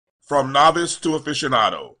From novice to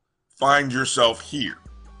aficionado, find yourself here.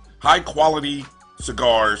 High quality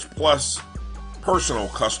cigars plus personal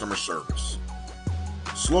customer service.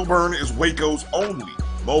 Slow Burn is Waco's only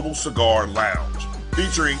mobile cigar lounge,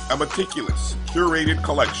 featuring a meticulous, curated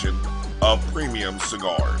collection of premium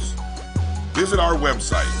cigars. Visit our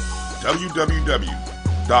website,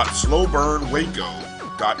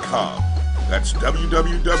 www.slowburnwaco.com. That's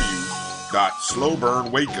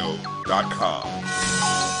www.slowburnwaco.com.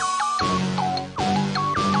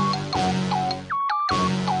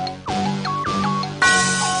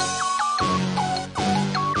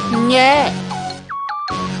 Yeah.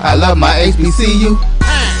 I love my HBCU.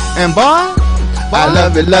 And boy, I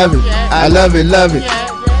love it, love it. I love it, love it.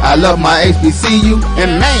 I love my HBCU.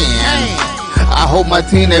 And man, I hope my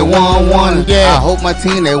team they won one. I hope my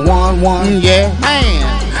team they won one. Yeah, man.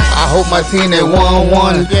 I hope my team they won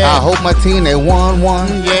one. I hope my team they won one.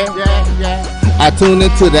 I tune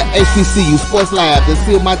into the HBCU Sports Lab to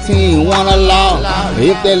see if my team won or lost.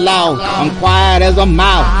 If they lost, I'm quiet as a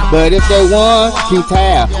mouse. But if they won, keep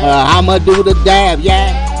tab. I'ma do the dab,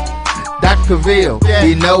 yeah. Dr. Ville,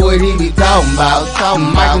 he know what he be talking about.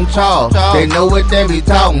 Mike and Charles, they know what they be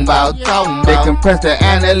talking about. They compress the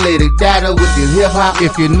analytic data with your hip hop.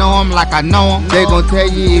 If you know them like I know them, they gon' tell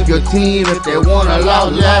you if your team, if they won or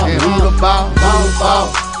lost, and who the ball.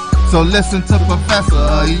 So listen to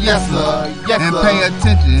Professor, yes sir, and pay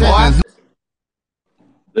attention.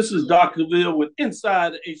 This is Dr. Ville with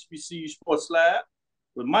Inside the HBCU Sports Lab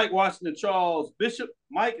with Mike Washington, Charles Bishop.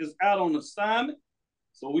 Mike is out on assignment,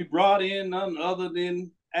 so we brought in none other than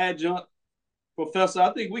adjunct professor.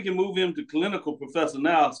 I think we can move him to clinical professor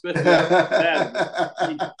now, especially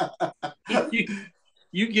after Saturday.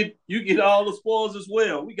 You get all the spoils as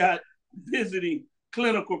well. We got visiting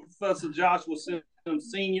clinical professor Joshua Sims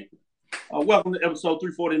Sr. Welcome to episode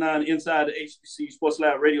 349 Inside the HBCU Sports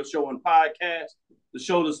Lab radio show and podcast. The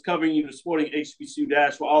show that's covering you the sporting HBCU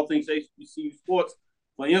dash for all things HBCU sports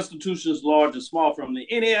for institutions large and small, from the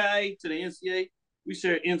NAIA to the NCAA. We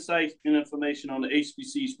share insights and information on the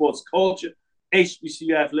HBCU sports culture,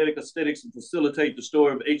 HBCU athletic aesthetics, and facilitate the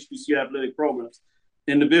story of HBCU athletic programs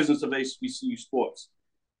in the business of HBCU sports.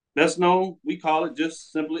 Best known, we call it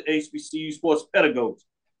just simply HBCU sports pedagogy.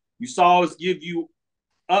 You saw us give you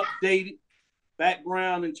updated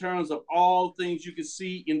background in terms of all things you can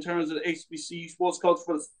see in terms of the HBCU sports culture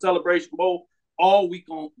for the Celebration Bowl. All week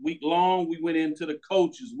long, we went into the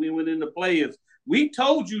coaches, we went into players. We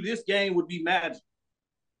told you this game would be magic.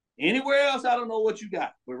 Anywhere else, I don't know what you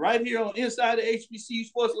got. But right here on Inside the HBCU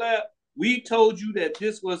Sports Lab, we told you that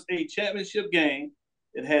this was a championship game.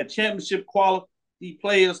 It had championship quality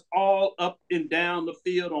players all up and down the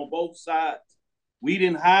field on both sides. We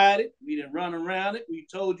didn't hide it. We didn't run around it. We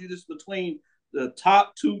told you this between the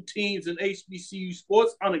top two teams in HBCU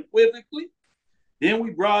sports unequivocally. Then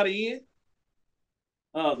we brought in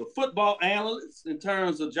the football analyst in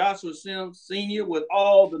terms of Joshua Sims Sr. with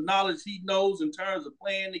all the knowledge he knows in terms of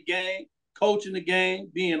playing the game, coaching the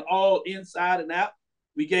game, being all inside and out.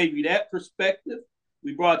 We gave you that perspective.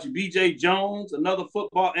 We brought you B.J. Jones, another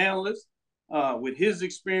football analyst with his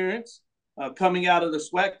experience coming out of the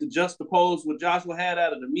SWAC to juxtapose what Joshua had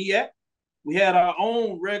out of the MEAC. We had our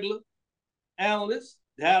own regular analysts,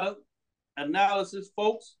 data analysis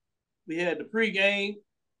folks. We had the pregame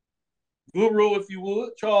guru, if you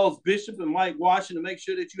would, Charles Bishop and Mike Washington, to make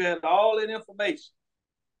sure that you had all that information.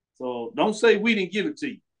 So don't say we didn't give it to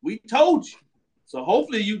you. We told you. So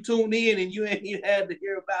hopefully you tuned in and you ain't had to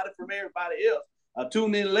hear about it from everybody else. I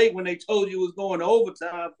tuned in late when they told you it was going to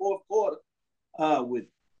overtime, fourth quarter, with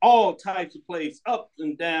all types of plays, up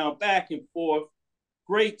and down, back and forth,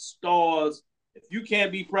 great stars. If you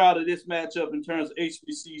can't be proud of this matchup in terms of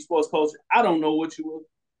HBCU sports culture, I don't know what you were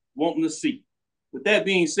wanting to see. With that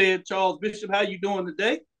being said, Charles Bishop, how you doing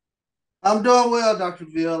today? I'm doing well, Dr.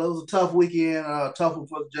 Ville. It was a tough weekend, tough one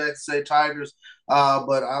for the Jackson State Tigers.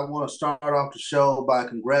 But I want to start off the show by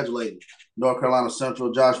congratulating North Carolina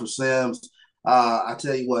Central, Joshua Sims. I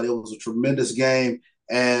tell you what, it was a tremendous game,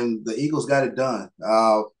 and the Eagles got it done.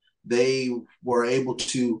 They were able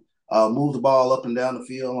to move the ball up and down the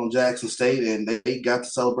field on Jackson State, and they got the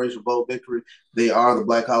Celebration Bowl victory. They are the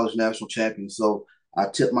Black College National Champions. So I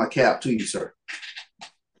tip my cap to you, sir.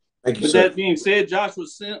 Thank you, sir. With that being said, Joshua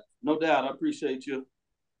Sims, no doubt, I appreciate your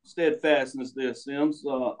steadfastness there, Sims.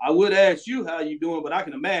 I would ask you how you doing, but I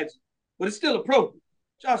can imagine. But it's still appropriate.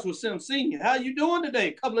 Joshua Sims Sr., how you doing today?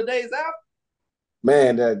 A couple of days out?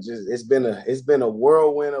 Man, it's been a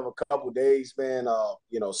whirlwind of a couple of days, man.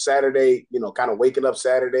 Saturday, kind of waking up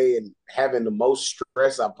Saturday and having the most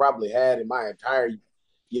stress I probably had in my entire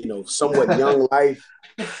somewhat young life,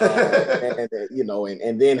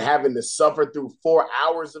 and then having to suffer through 4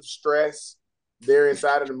 hours of stress there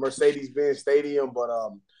inside of the Mercedes-Benz Stadium. But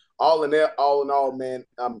all in all, man,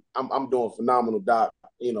 I'm doing phenomenal, Doc.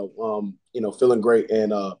 Feeling great.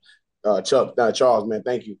 And Charles, man,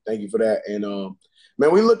 thank you for that. And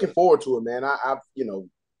man, we're looking forward to it, man.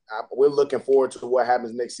 We're looking forward to what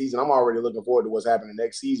happens next season. I'm already looking forward to what's happening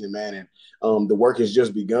next season, man. And the work has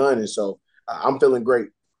just begun, and so I'm feeling great.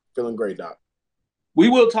 Feeling great, Doc. We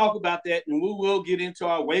will talk about that, and we will get into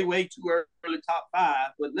our way too early top 5.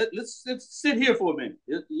 But let's sit here for a minute.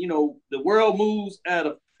 The world moves at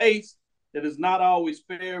a pace that is not always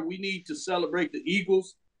fair. We need to celebrate the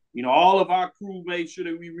Eagles. All of our crew made sure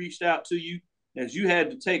that we reached out to you as you had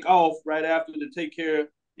to take off right after to take care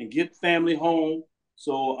and get family home.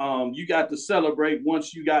 So you got to celebrate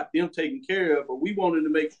once you got them taken care of. But we wanted to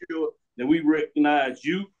make sure that we recognize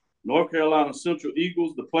you, North Carolina Central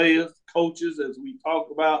Eagles, the players, the coaches, as we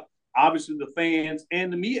talked about, obviously the fans,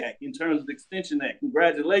 and the MEAC in terms of the Extension Act.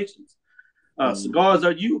 Congratulations. Cigars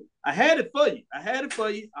are you. I had it for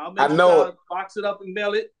you. I'll make sure I box it up and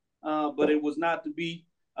mail it, but it was not to be.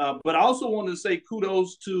 But I also wanted to say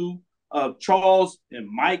kudos to Charles and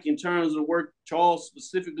Mike in terms of the work Charles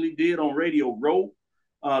specifically did on Radio Row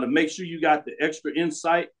to make sure you got the extra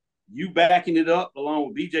insight. You backing it up along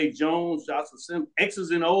with BJ Jones, Joshua Sims,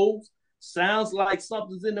 X's and O's. Sounds like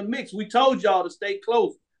something's in the mix. We told y'all to stay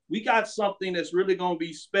close. We got something that's really going to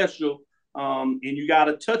be special, and you got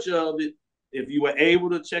a touch of it. If you were able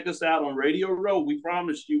to check us out on Radio Row, we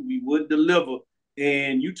promised you we would deliver.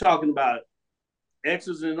 And you talking about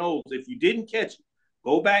X's and O's. If you didn't catch it,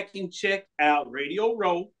 go back and check out Radio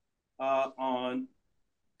Row on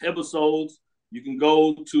episodes. You can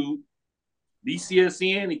go to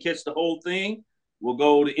BCSN and catch the whole thing. We'll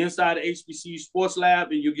go to Inside the HBCU Sports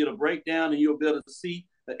Lab, and you'll get a breakdown, and you'll be able to see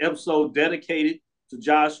the episode dedicated to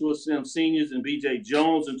Joshua Sims Seniors and BJ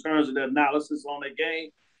Jones in terms of their analysis on their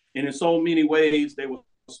game. And in so many ways, they were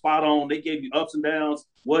spot on. They gave you ups and downs,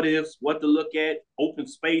 what ifs, what to look at, open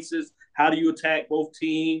spaces, how do you attack both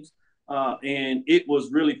teams. And it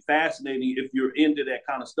was really fascinating if you're into that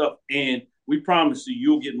kind of stuff. And we promise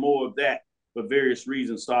you'll get more of that for various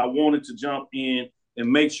reasons. So I wanted to jump in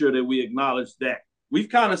and make sure that we acknowledge that. We've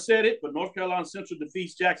kind of said it, but North Carolina Central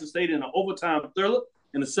defeats Jackson State in an overtime thriller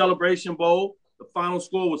in the Celebration Bowl. The final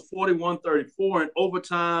score was 41-34 in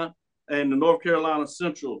overtime, and the North Carolina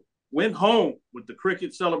Central went home with the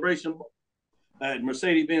Cricket Celebration at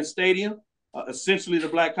Mercedes-Benz Stadium, essentially the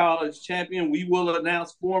Black College champion. We will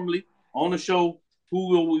announce formally on the show who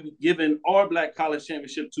will be giving our Black College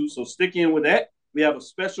championship to, so stick in with that. We have a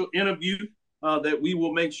special interview that we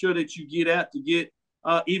will make sure that you get at to get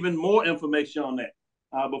even more information on that.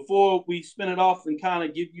 Before we spin it off and kind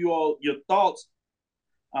of give you all your thoughts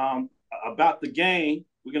about the game,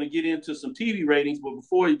 we're going to get into some TV ratings. But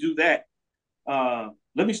before you do that,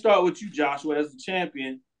 let me start with you, Joshua, as the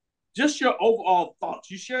champion. Just your overall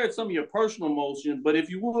thoughts. You shared some of your personal emotions, but if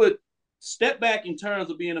you would, step back in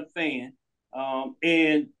terms of being a fan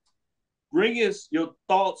and bring us your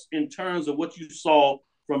thoughts in terms of what you saw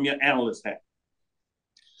from your analyst hat.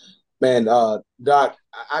 Man, Doc,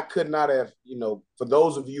 I could not have, for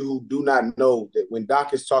those of you who do not know, that when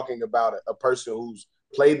Doc is talking about a person who's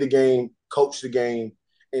played the game, coached the game,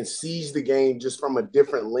 and sees the game just from a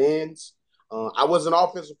different lens. I was an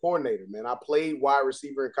offensive coordinator, man. I played wide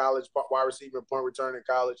receiver in college, wide receiver and punt return in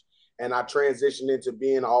college, and I transitioned into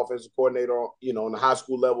being an offensive coordinator, on the high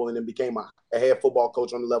school level, and then became a head football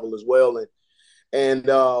coach on the level as well. And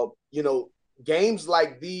games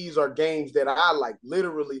like these are games that I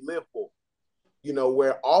literally live for,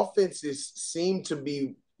 where offenses seem to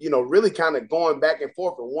be, really kind of going back and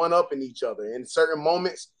forth and one-upping each other. In certain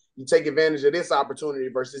moments, you take advantage of this opportunity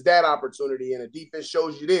versus that opportunity, and the defense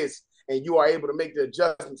shows you this, and you are able to make the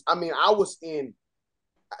adjustments. I mean, I'm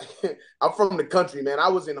from the country, man. I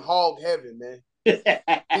was in hog heaven, man.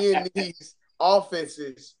 Seeing these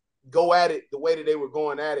offenses go at it the way that they were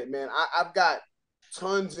going at it, man. I've got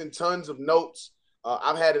tons and tons of notes.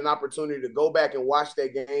 I've had an opportunity to go back and watch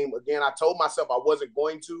that game. Again, I told myself I wasn't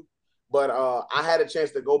going to, but I had a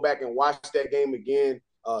chance to go back and watch that game again.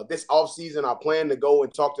 This offseason, I plan to go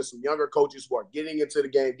and talk to some younger coaches who are getting into the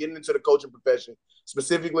game, getting into the coaching profession,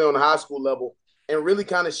 specifically on the high school level, and really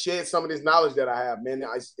kind of shed some of this knowledge that I have, man.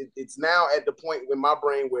 It's now at the point in my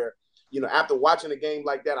brain where, after watching a game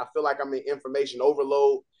like that, I feel like I'm in information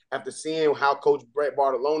overload. After seeing how Coach Brett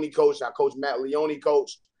Bartolone coached, how Coach Matt Leone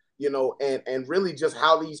coached, and really just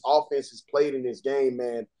how these offenses played in this game,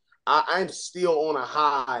 man, I'm still on a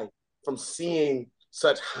high from seeing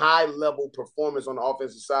such high-level performance on the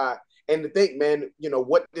offensive side. And to think, man,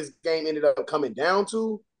 what this game ended up coming down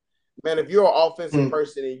to, man, if you're an offensive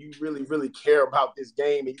person and you really, really care about this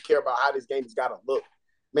game and you care about how this game has got to look,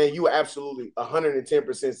 man, you are absolutely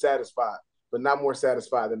 110% satisfied, but not more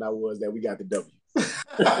satisfied than I was that we got the W.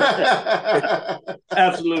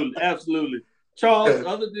 Absolutely. Charles,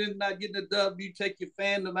 other than not getting the W, take your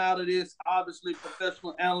fandom out of this, obviously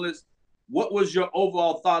professional analyst, what was your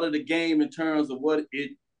overall thought of the game in terms of what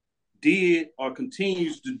it did or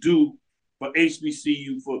continues to do for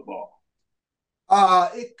HBCU football?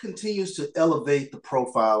 It continues to elevate the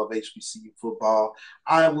profile of HBCU football.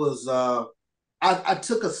 I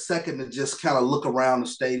took a second to just kind of look around the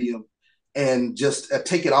stadium and just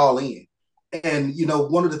take it all in. And,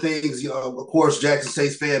 one of the things, of course, Jackson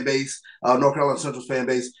State's fan base, North Carolina Central's fan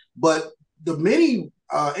base, but the many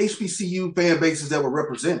HBCU fan bases that were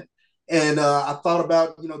represented. And I thought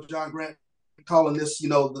about, John Grant calling this,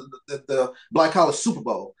 the Black College Super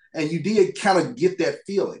Bowl. And you did kind of get that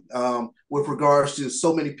feeling with regards to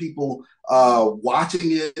so many people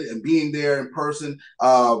watching it and being there in person,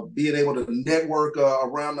 being able to network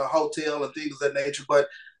around the hotel and things of that nature. But,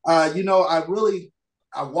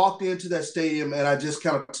 I walked into that stadium and I just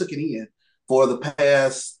kind of took it in for the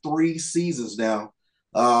past 3 seasons now.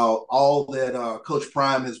 All that Coach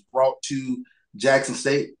Prime has brought to Jackson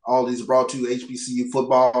State, all he's brought to HBCU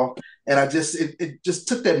football. And it just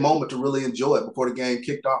took that moment to really enjoy it before the game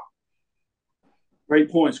kicked off. Great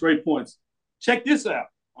points. Check this out.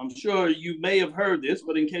 I'm sure you may have heard this,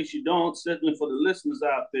 but in case you don't, certainly for the listeners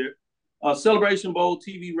out there, Celebration Bowl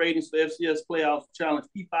TV ratings for FCS Playoffs Challenge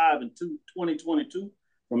P5 in 2022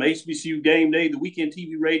 from HBCU Game Day. The weekend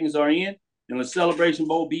TV ratings are in, and the Celebration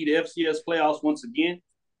Bowl beat the FCS Playoffs once again.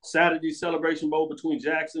 Saturday Celebration Bowl between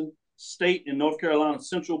Jackson State and North Carolina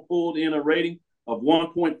Central pulled in a rating of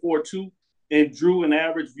 1.42 and drew an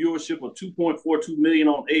average viewership of 2.42 million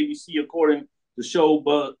on ABC, according to Show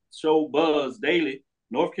Buzz Daily.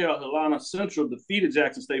 North Carolina Central defeated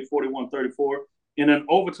Jackson State 41-34 in an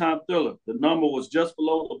overtime thriller. The number was just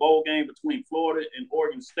below the bowl game between Florida and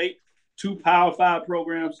Oregon State, 2 Power 5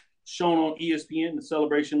 programs shown on ESPN. The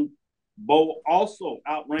Celebration Bowl also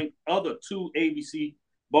outranked other 2 ABC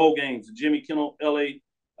bowl games, the Jimmy Kimmel LA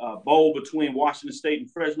Bowl between Washington State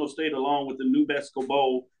and Fresno State, along with the New Mexico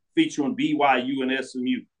Bowl featuring BYU and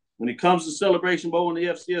SMU. When it comes to Celebration Bowl in the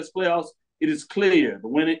FCS playoffs, it is clear the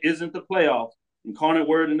winner isn't the playoffs. Incarnate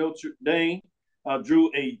Word and Notre Dame drew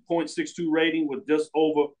a .62 rating with just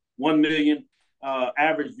over 1 million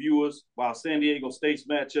average viewers, while San Diego State's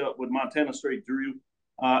matchup with Montana State drew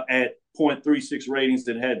at .36 ratings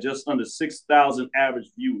that had just under 6,000 average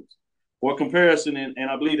viewers. For comparison, and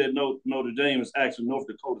I believe that Notre Dame is actually North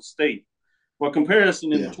Dakota State. For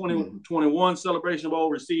comparison, in the 2021 Celebration Bowl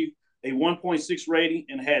received a 1.6 rating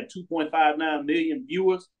and had 2.59 million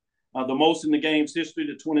viewers, the most in the game's history.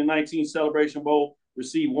 The 2019 Celebration Bowl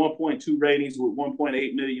received 1.2 ratings with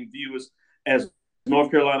 1.8 million viewers, as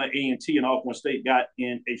North Carolina A&T and Alcorn State got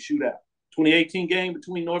in a shootout. 2018 game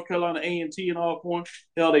between North Carolina A&T and Alcorn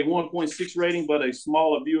held a 1.6 rating, but a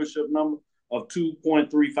smaller viewership number of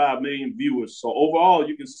 2.35 million viewers. So overall,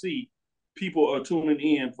 you can see people are tuning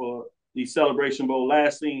in for the Celebration Bowl.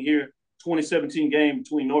 Last thing here, 2017 game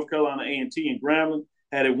between North Carolina A&T and Grambling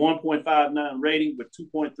had a 1.59 rating with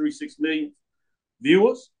 2.36 million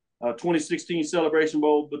viewers. 2016 Celebration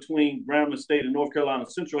Bowl between Grambling State and North Carolina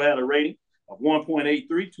Central had a rating of 1.83,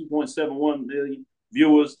 2.71 million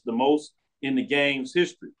viewers, the most in the game's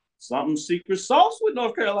history. Something secret sauce with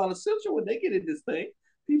North Carolina Central when they get in this thing.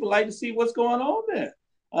 People like to see what's going on there.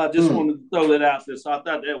 Just wanted to throw that out there. So I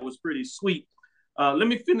thought that was pretty sweet. Let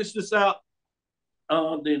me finish this out.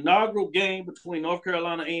 The inaugural game between North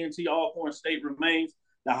Carolina A&T Alcorn State remains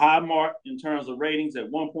the high mark in terms of ratings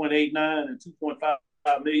at 1.89 and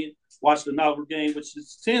 2.55 million. Watch the inaugural game, which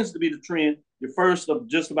tends to be the trend. Your first of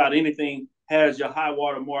just about anything has your high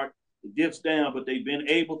water mark. It dips down, but they've been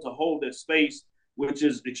able to hold that space, which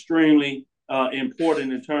is extremely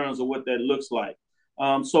important in terms of what that looks like.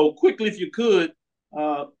 So quickly, if you could,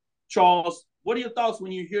 Charles, what are your thoughts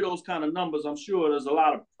when you hear those kind of numbers? I'm sure there's a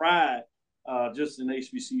lot of pride just in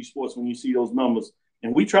HBCU sports when you see those numbers,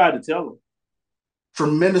 and we tried to tell them.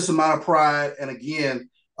 Tremendous amount of pride, and again,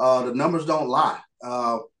 the numbers don't lie.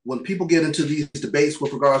 When people get into these debates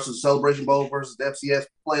with regards to the Celebration Bowl versus the FCS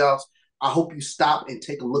playoffs, I hope you stop and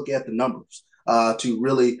take a look at the numbers to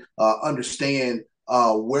really understand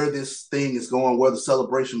where this thing is going, where the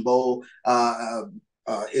Celebration Bowl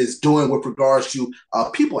is doing with regards to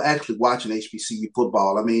people actually watching HBCU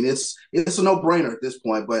football. I mean, it's a no-brainer at this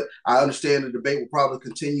point, but I understand the debate will probably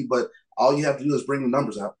continue, but all you have to do is bring the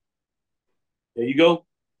numbers out. There you go.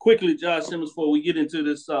 quickly, Josh Simmons, before we get into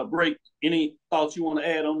this break, any thoughts you want to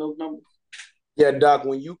add on those numbers? Yeah, Doc,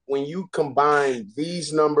 when you combine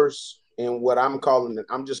these numbers and what I'm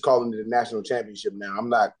just calling it the national championship now. I'm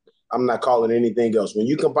not calling anything else. When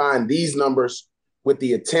you combine these numbers with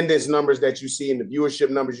the attendance numbers that you see and the viewership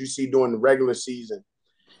numbers you see during the regular season,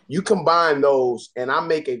 you combine those, and I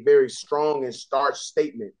make a very strong and stark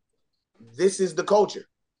statement. This is the culture.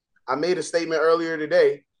 I made a statement earlier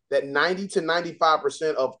today that 90 to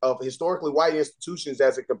 95% of historically white institutions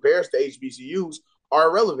as it compares to HBCUs are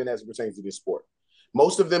irrelevant as it pertains to this sport.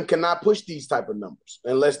 Most of them cannot push these type of numbers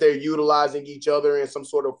unless they're utilizing each other in some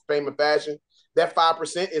sort of fame and fashion. That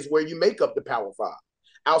 5% is where you make up the Power Five.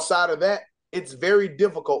 Outside of that, it's very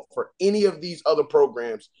difficult for any of these other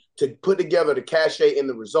programs to put together the cachet and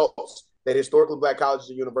the results that historically black colleges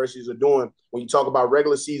and universities are doing when you talk about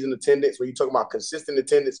regular season attendance, when you talk about consistent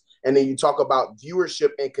attendance, and then you talk about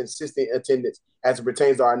viewership and consistent attendance as it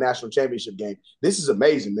pertains to our national championship game. This is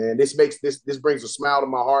amazing, man. This brings a smile to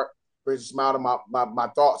my heart, brings a smile to my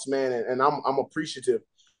thoughts, man. And I'm appreciative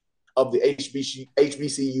of the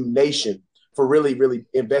HBCU nation for really, really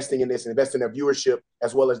investing in this and investing their viewership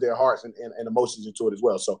as well as their hearts and emotions into it as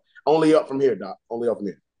well. So only up from here, Doc. Only up from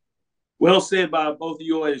here. Well said by both of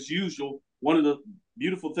you as usual. One of the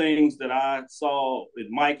beautiful things that I saw with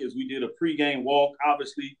Mike as we did a pregame walk,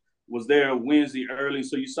 obviously was there Wednesday early.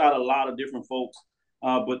 So you saw a lot of different folks,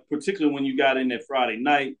 but particularly when you got in that Friday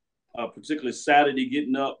night, particularly Saturday,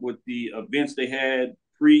 getting up with the events they had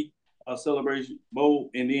pre-Celebration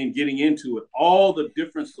Bowl and then getting into it, all the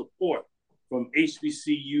different support from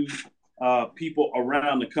HBCU people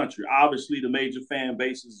around the country. Obviously, the major fan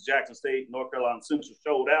bases, Jackson State, North Carolina Central,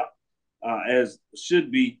 showed out as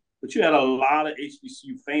should be. But you had a lot of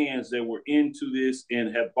HBCU fans that were into this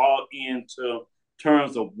and have bought into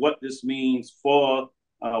terms of what this means for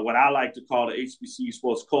what I like to call the HBCU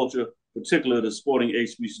sports culture, particularly the sporting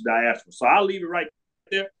HBCU diaspora. So I'll leave it right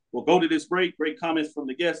there. We'll go to this break. Great comments from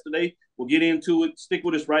the guests today. We'll get into it. Stick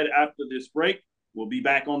with us right after this break. We'll be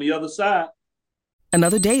back on the other side.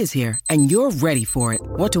 Another day is here, and you're ready for it.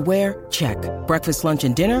 What to wear? Check. Breakfast, lunch,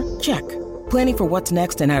 and dinner? Check. Planning for what's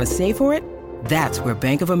next and how to save for it? That's where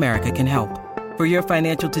Bank of America can help. For your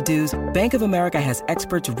financial to-dos, Bank of America has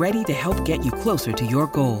experts ready to help get you closer to your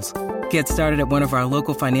goals. Get started at one of our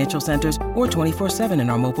local financial centers or 24/7 in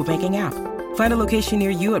our mobile banking app. Find a location near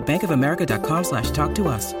you at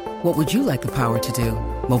bankofamerica.com/talktous. What would you like the power to do?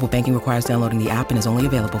 Mobile banking requires downloading the app and is only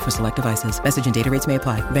available for select devices. Message and data rates may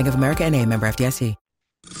apply. Bank of America NA, member FDIC.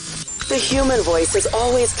 The human voice has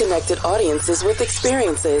always connected audiences with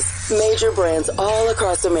experiences. Major brands all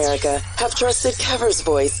across America have trusted Kever's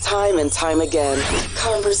voice time and time again.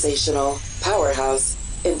 Conversational, powerhouse,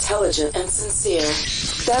 intelligent, and sincere.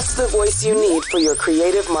 That's the voice you need for your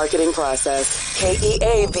creative marketing process.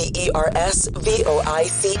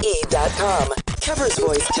 KEAVERSVOICE.com. Kever's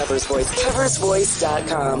Voice, Kever's Voice,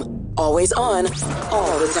 KeversVoice.com. Always on,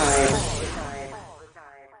 all the time.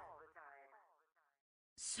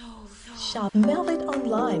 Shop Velvet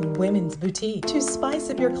Online Women's Boutique to spice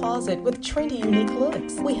up your closet with trendy, unique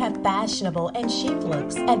looks. We have fashionable and chic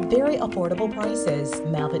looks at very affordable prices.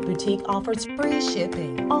 Velvet Boutique offers free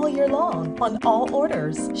shipping all year long on all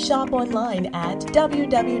orders. Shop online at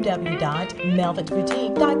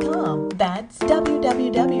www.melvetboutique.com. That's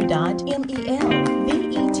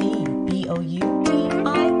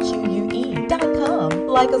www.melvetboutique.com.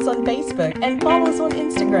 Like us on Facebook and follow us on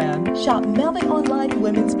Instagram. Shop Velvet Online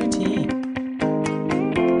Women's Boutique.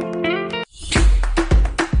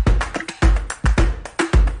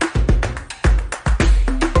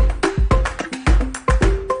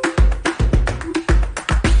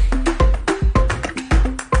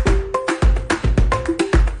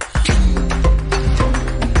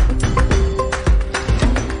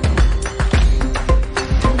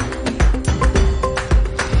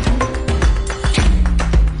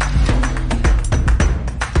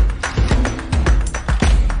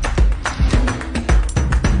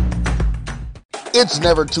 It's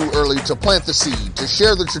never too early to plant the seed, to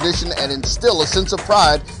share the tradition, and instill a sense of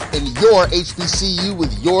pride in your HBCU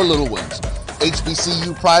with your little ones.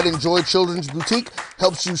 HBCU Pride and Joy Children's Boutique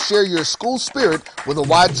helps you share your school spirit with a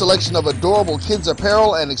wide selection of adorable kids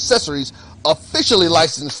apparel and accessories officially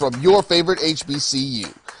licensed from your favorite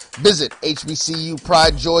HBCU. Visit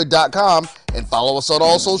hbcupridejoy.com and follow us on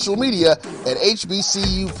all social media at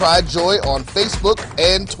HBCU Pride Joy on Facebook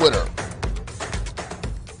and Twitter.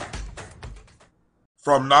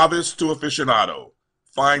 From novice to aficionado,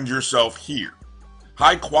 find yourself here.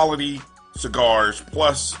 High quality cigars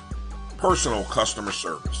plus personal customer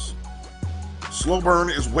service. Slow Burn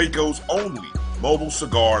is Waco's only mobile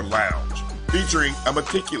cigar lounge, featuring a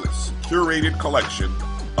meticulous, curated collection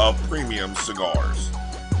of premium cigars.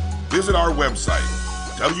 Visit our website,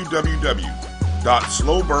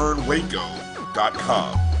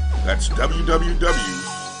 www.slowburnwaco.com. That's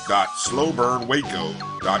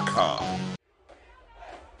www.slowburnwaco.com.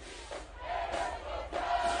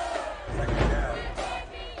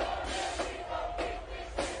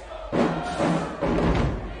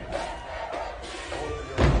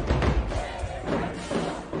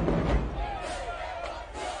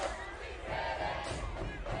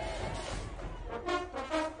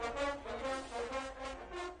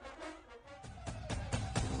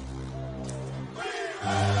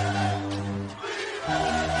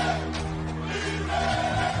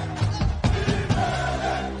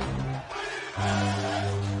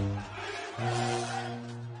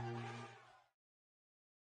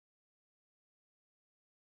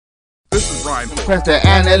 Press the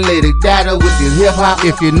analytic data with your hip hop.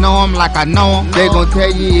 If you know them like I know them, they gon'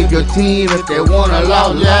 tell you if your team, if they wanna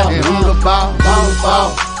lose, and who the ball.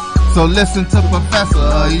 So listen to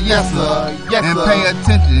Professor, yes sir, and pay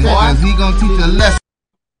attention, cause he gon' teach a lesson.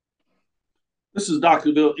 This is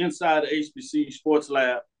Dr. Bill inside the HBC Sports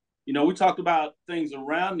Lab. You know, we talked about things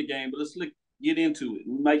around the game, but let's get into it.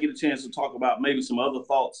 We might get a chance to talk about maybe some other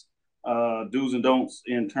thoughts, do's and don'ts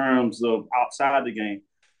in terms of outside the game.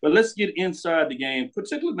 But let's get inside the game,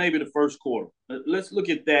 particularly maybe the first quarter. Let's look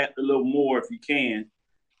at that a little more if you can,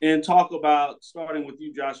 and talk about, starting with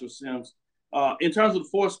you, Joshua Sims, in terms of the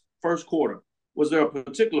first quarter. Was there a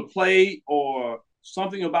particular play or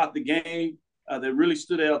something about the game that really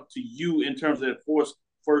stood out to you in terms of that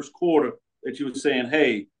first quarter that you were saying,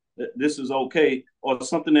 hey, this is okay, or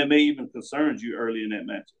something that may even concern you early in that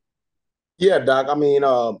match? Yeah, Doc. I mean,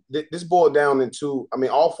 this boiled down into,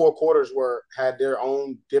 all four quarters had their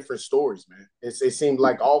own different stories, man. It seemed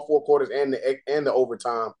like all four quarters and the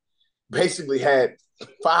overtime basically had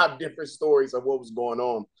 5 different stories of what was going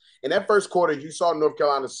on. In that first quarter, you saw North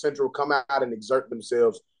Carolina Central come out and exert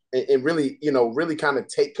themselves and really, really kind of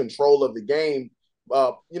take control of the game,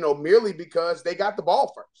 merely because they got the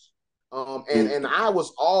ball first. And I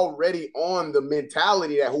was already on the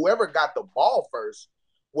mentality that whoever got the ball first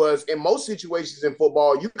was, in most situations in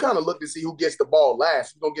football, you kind of look to see who gets the ball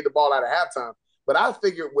last. You're going to get the ball out of halftime. But I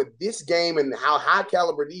figured with this game and how high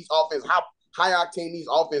caliber these offenses, how high octane these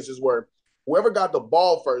offenses were, whoever got the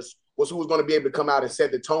ball first was who was going to be able to come out and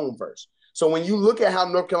set the tone first. So when you look at how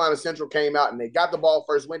North Carolina Central came out and they got the ball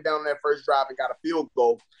first, went down on that first drive and got a field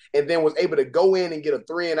goal, and then was able to go in and get a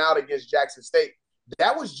 3-and-out against Jackson State,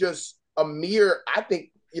 that was just a mere, I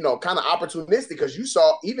think, kind of opportunistic, because you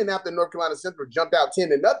saw even after North Carolina Central jumped out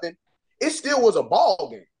 10-0, it still was a ball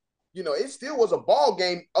game. It still was a ball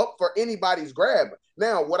game up for anybody's grab.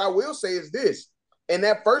 Now, what I will say is this. In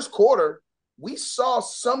that first quarter, we saw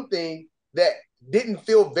something that didn't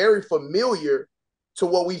feel very familiar to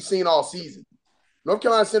what we've seen all season. North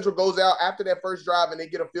Carolina Central goes out after that first drive and they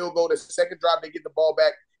get a field goal. The second drive, they get the ball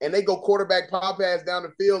back and they go quarterback pop pass down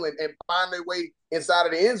the field and find their way inside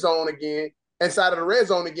of the end zone again, inside of the red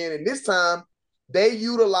zone again. And this time they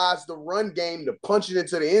utilize the run game to punch it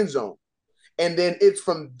into the end zone. And then it's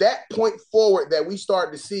from that point forward that we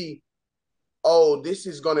start to see, oh, this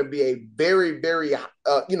is going to be a very, very, kind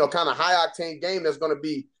of high octane game. That's going to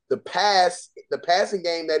be the passing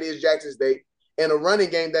game that is Jackson State and a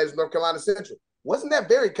running game that is North Carolina Central. Wasn't that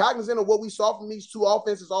very cognizant of what we saw from these two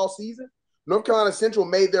offenses all season? North Carolina Central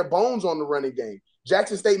made their bones on the running game.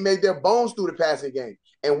 Jackson State made their bones through the passing game.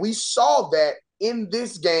 And we saw that in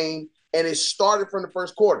this game, and it started from the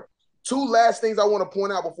first quarter. 2 last things I want to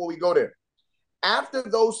point out before we go there. After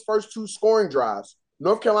those first 2 scoring drives,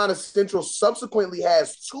 North Carolina Central subsequently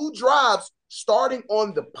has 2 drives starting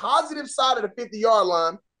on the positive side of the 50-yard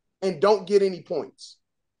line and don't get any points.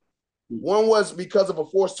 One was because of a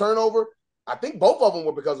forced turnover. I think both of them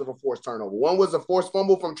were because of a forced turnover. One was a forced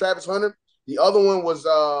fumble from Travis Hunter. The other one was,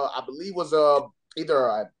 I believe, was either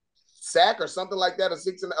a sack or something like that, a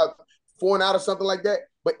 4-and-out or something like that.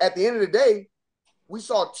 But at the end of the day, we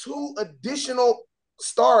saw 2 additional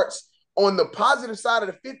starts on the positive side of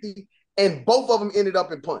the 50, and both of them ended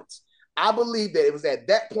up in punts. I believe that it was at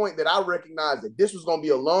that point that I recognized that this was going to be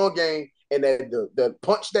a long game, and that the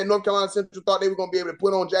punch that North Carolina Central thought they were going to be able to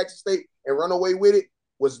put on Jackson State and run away with it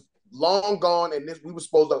was long gone, and we were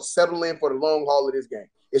supposed to settle in for the long haul of this game.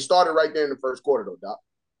 It started right there in the first quarter, though, Doc.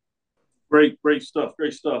 Great stuff.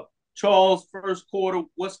 Charles, first quarter,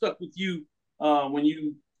 what stuck with you when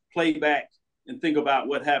you play back and think about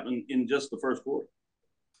what happened in just the first quarter?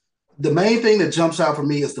 The main thing that jumps out for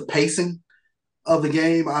me is the pacing of the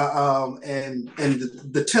game and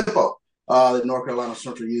the tempo that North Carolina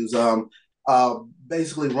Central used.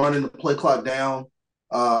 basically running the play clock down,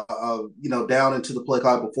 down into the play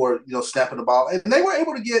clock before, snapping the ball. And they were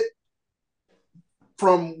able to get,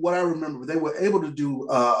 from what I remember, they were able to do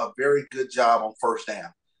a very good job on first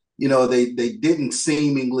down. They didn't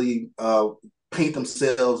seemingly paint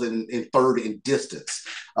themselves in third and distance.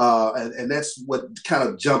 And that's what kind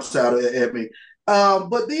of jumps out at me.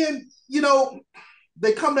 But then,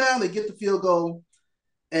 they come down, they get the field goal,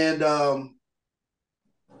 and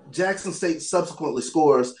Jackson State subsequently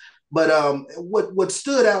scores. But what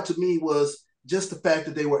stood out to me was just the fact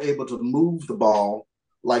that they were able to move the ball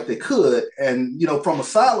like they could. And, from a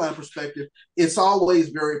sideline perspective, it's always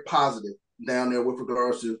very positive down there with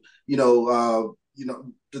regards to,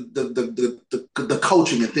 the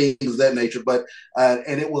coaching and things of that nature. But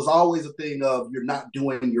and it was always a thing of, you're not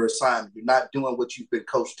doing your assignment. You're not doing what you've been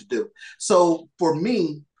coached to do. So for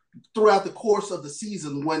me, throughout the course of the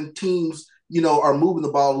season, when teams, are moving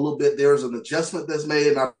the ball a little bit, there's an adjustment that's made.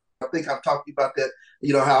 And I think I've talked about that,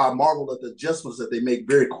 how I marvel at the adjustments that they make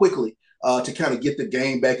very quickly to kind of get the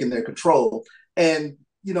game back in their control. And,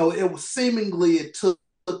 it was seemingly, it took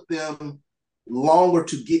them longer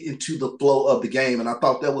to get into the flow of the game. And I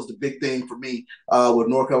thought that was the big thing for me with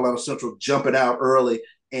North Carolina Central jumping out early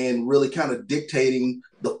and really kind of dictating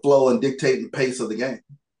the flow and dictating the pace of the game.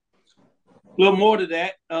 A little more to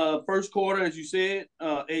that. First quarter, as you said,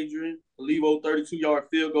 Adrian, Olivo 32-yard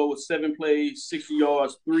field goal with 7 plays, 60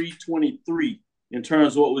 yards, 323 in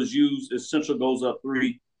terms of what was used as Central goes up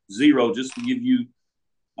 3-0, just to give you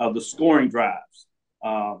the scoring drives.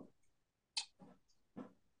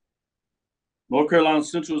 North Carolina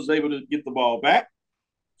Central was able to get the ball back.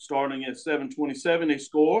 Starting at 7:27, they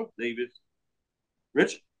score. David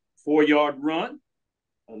Rich, 4-yard run.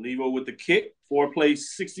 Olivo with the kick. 4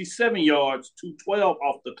 plays, 67 yards, 2:12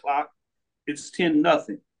 off the clock. It's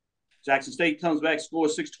 10-0. Jackson State comes back,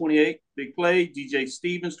 scores 6:28. Big play. DJ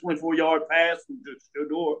Stevens, 24-yard pass from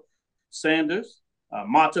Shedeur Sanders.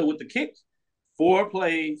 Mata with the kick. 4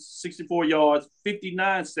 plays, 64 yards,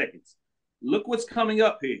 59 seconds. Look what's coming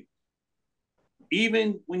up here.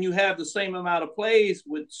 Even when you have the same amount of plays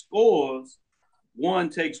with scores, one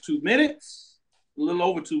takes 2 minutes, a little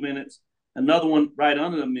over 2 minutes, another one right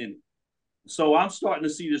under a minute. So I'm starting to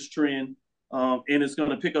see this trend, and it's going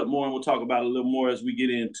to pick up more, and we'll talk about it a little more as we get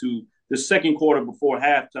into the second quarter before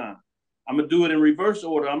halftime. I'm going to do it in reverse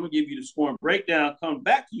order. I'm going to give you the scoring breakdown, come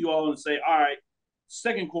back to you all and say, all right,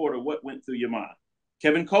 second quarter, what went through your mind?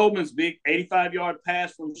 Kevin Coleman's big 85-yard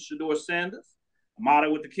pass from Shedeur Sanders.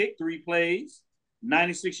 Amata with the kick, 3 plays,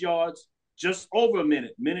 96 yards, just over a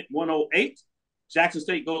minute 1:08. Jackson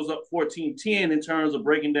State goes up 14-10 in terms of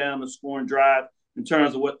breaking down the scoring drive in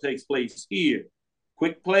terms of what takes place here.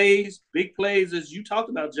 Quick plays, big plays, as you talked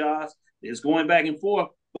about, Josh, is going back and forth.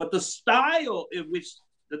 But the style in which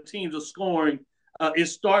the teams are scoring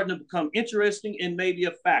is starting to become interesting and maybe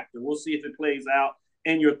a factor. We'll see if it plays out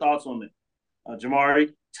and your thoughts on it.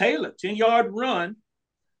 Jamari Taylor, 10-yard run.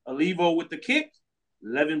 Olivo with the kick,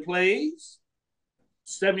 11 plays,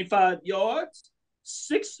 75 yards,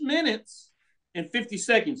 6 minutes and 50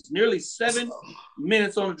 seconds, nearly 7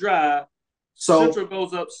 minutes on the drive. So Central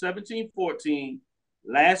goes up 17-14.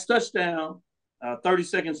 Last touchdown, 30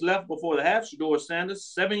 seconds left before the half. Shedeur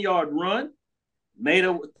Sanders, 7-yard run.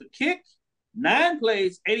 Maida with the kick, 9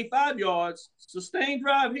 plays, 85 yards. Sustained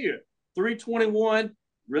drive here. 3:21,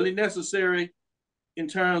 really necessary in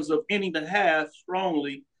terms of ending the half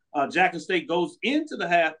strongly. Jackson State goes into the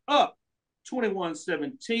half up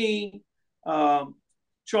 21-17.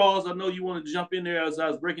 Charles, I know you wanted to jump in there as I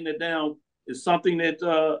was breaking it down. Is something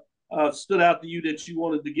that stood out to you that you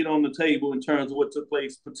wanted to get on the table in terms of what took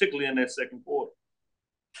place, particularly in that second quarter?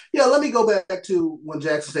 Yeah, let me go back to when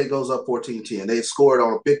Jackson State goes up 14-10. They scored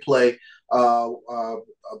on a big play,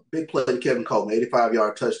 to Kevin Coleman,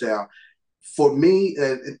 85-yard touchdown. For me,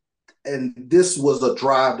 and this was a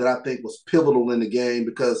drive that I think was pivotal in the game,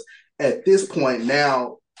 because at this point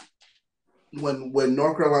now, when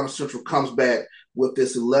North Carolina Central comes back with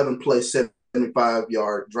this 11-play,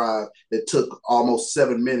 75-yard drive that took almost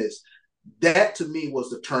 7 minutes, that to me was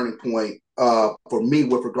the turning point for me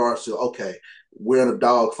with regards to, okay, we're in a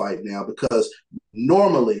dogfight now, because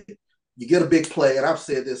normally you get a big play, and I've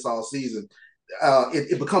said this all season,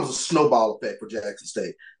 it becomes a snowball effect for Jackson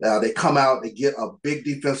State. They come out, they get a big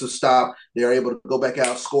defensive stop, they're able to go back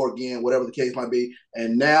out, score again, whatever the case might be,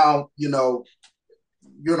 and now,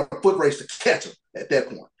 you're in a foot race to catch them at that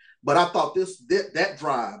point. But I thought that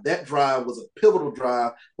drive was a pivotal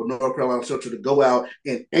drive for North Carolina Central to go out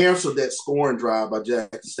and answer that scoring drive by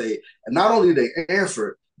Jackson State. And not only did they answer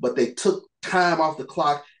it, but they took time off the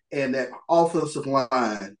clock, and that offensive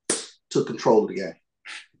line took control of the game.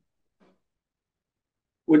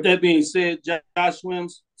 With that being said, Josh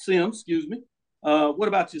Sims, what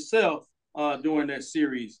about yourself during that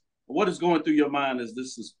series? What is going through your mind as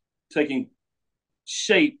this is taking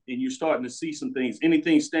shape and you're starting to see some things?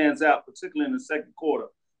 Anything stands out, particularly in the second quarter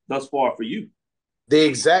thus far for you? The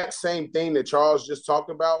exact same thing that Charles just talked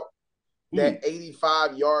about, that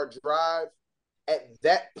 85-yard drive. At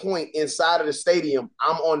that point inside of the stadium,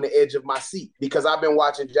 I'm on the edge of my seat because I've been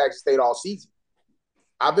watching Jackson State all season.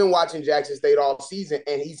 And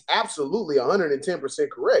he's absolutely 110%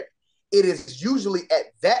 correct. It is usually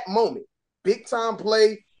at that moment, big-time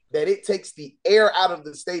play, that it takes the air out of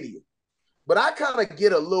the stadium. But I kind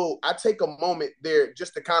of I take a moment there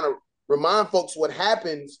just to kind of remind folks what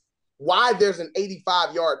happens, why there's an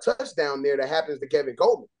 85-yard touchdown there that happens to Kevin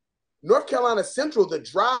Coleman. North Carolina Central, the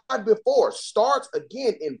drive before, starts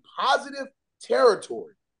again in positive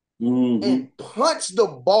territory and punts the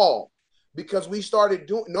ball because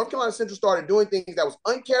North Carolina Central started doing things that was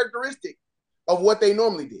uncharacteristic of what they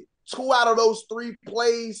normally did. 2 out of those 3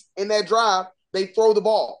 plays in that drive, they throw the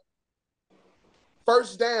ball.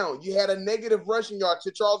 First down, you had a negative rushing yard,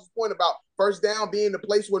 to Charles' point about first down being the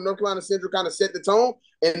place where North Carolina Central kind of set the tone.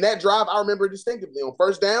 And that drive, I remember distinctively. On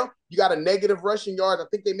first down, you got a negative rushing yard. I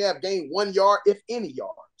think they may have gained 1 yard, if any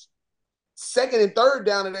yards. Second and third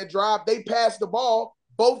down in that drive, they passed the ball.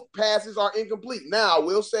 Both passes are incomplete. Now, I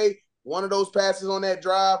will say one of those passes on that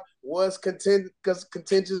drive was contentious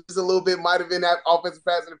a little bit, might have been that offensive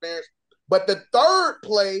pass interference. But the third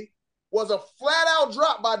play was a flat-out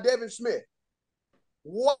drop by Devin Smith.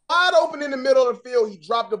 Wide open in the middle of the field, he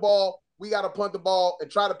dropped the ball. We got to punt the ball and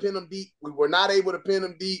try to pin him deep. We were not able to pin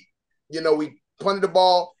him deep. We punted the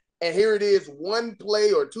ball, and here it is, 1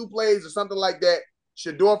 play or 2 plays or something like that.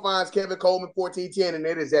 Shedeur finds Kevin Coleman 14-10, and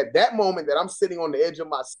it is at that moment that I'm sitting on the edge of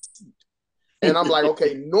my seat. And I'm like,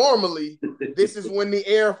 okay, normally this is when the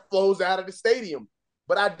air flows out of the stadium.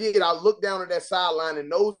 But I looked down at that sideline,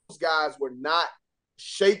 and those guys were not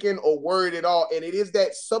shaken or worried at all. And it is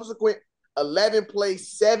that subsequent 11-play,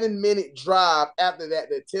 7-minute drive after that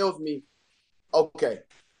tells me, okay,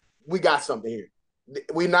 we got something here.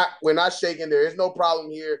 We're not shaking. There is no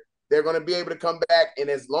problem here. They're going to be able to come back.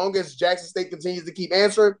 And as long as Jackson State continues to keep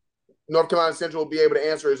answering, North Carolina Central will be able to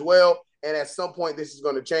answer as well. And at some point, this is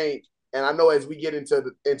going to change. And I know as we get into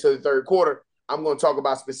the third quarter, I'm going to talk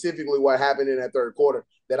about specifically what happened in that third quarter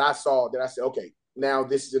that I said, okay, now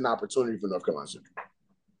this is an opportunity for North Carolina Central.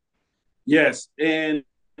 Yes, and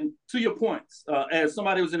to your points, as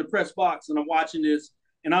somebody was in the press box and I'm watching this,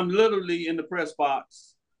 and I'm literally in the press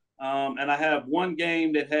box, and I have one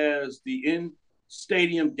game that has the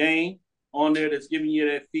in-stadium game on there that's giving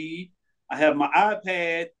you that feed. I have my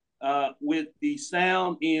iPad with the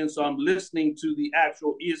sound in, so I'm listening to the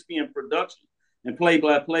actual ESPN production and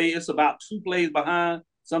play-by-play. It's about 2 plays behind,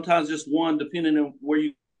 sometimes just 1, depending on where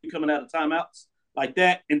you're coming out of timeouts, like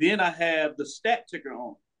that. And then I have the stat ticker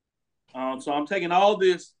on. So I'm taking all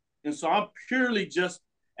this, and so I'm purely just,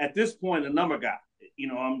 at this point, a number guy.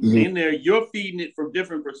 I'm in there. You're feeding it from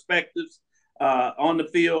different perspectives on the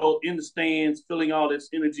field, in the stands, feeling all this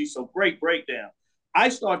energy. So great breakdown. I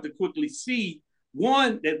start to quickly see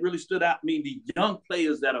one that really stood out to me, the young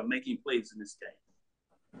players that are making plays in this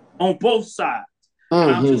game on both sides.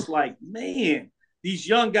 And I'm just like, man, these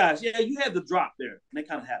young guys, yeah, you had the drop there, and that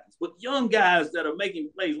kind of happens. But young guys that are making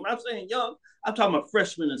plays, when I'm saying young, I'm talking about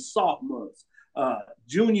freshmen and sophomores,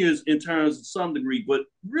 juniors in terms of some degree, but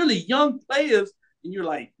really young players. And you're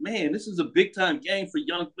like, man, this is a big-time game for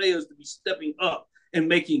young players to be stepping up and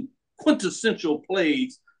making quintessential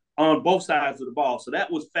plays on both sides of the ball. So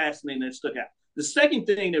that was fascinating and stuck out. The second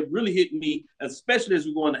thing that really hit me, especially as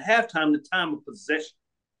we go into halftime, the time of possession.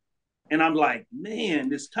 And I'm like, man,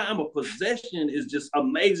 this time of possession is just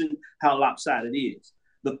amazing how lopsided it is.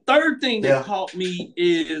 The third thing that caught me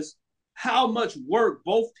is how much work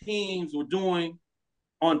both teams were doing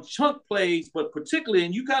on chunk plays, but particularly,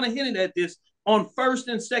 and you kind of hinted at this, on first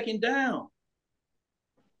and second down.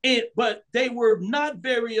 But they were not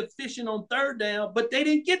very efficient on third down, but they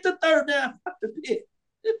didn't get the third down.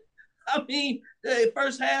 I mean, the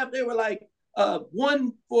first half, they were like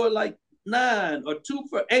 1 for like 9 or 2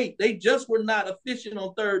 for 8. They just were not efficient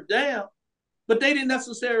on third down, but they didn't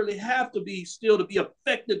necessarily have to be still to be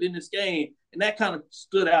effective in this game. And that kind of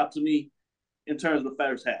stood out to me in terms of the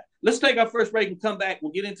first half. Let's take our first break and come back.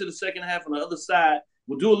 We'll get into the second half on the other side.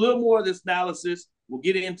 We'll do a little more of this analysis. We'll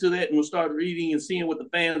get into that, and we'll start reading and seeing what the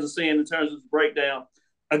fans are saying in terms of the breakdown.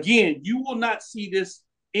 Again, you will not see this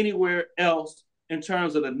anywhere else in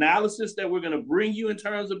terms of the analysis that we're going to bring you in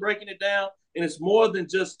terms of breaking it down. And it's more than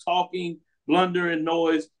just talking, blunder, and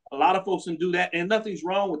noise. A lot of folks can do that, and nothing's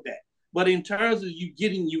wrong with that. But in terms of you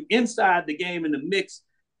getting you inside the game in the mix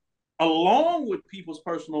along with people's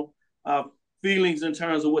personal feelings in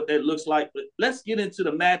terms of what that looks like. But let's get into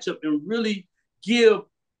the matchup and really give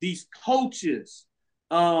these coaches,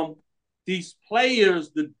 these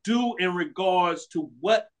players, the due in regards to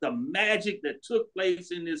what the magic that took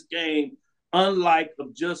place in this game, unlike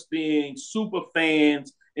of just being super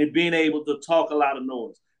fans and being able to talk a lot of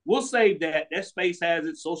noise. We'll save that. That space has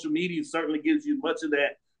it. Social media certainly gives you much of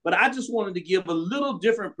that. But I just wanted to give a little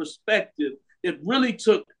different perspective. It really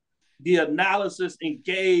took the analysis and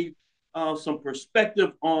gave some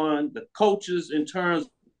perspective on the coaches in terms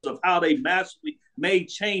of how they massively made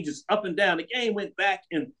changes up and down. The game went back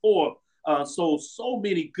and forth. So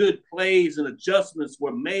many good plays and adjustments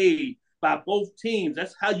were made by both teams.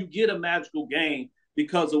 That's how you get a magical game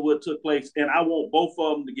because of what took place. And I want both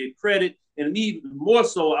of them to get credit. And even more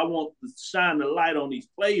so, I want to shine the light on these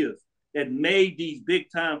players that made these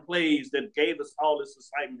big-time plays that gave us all this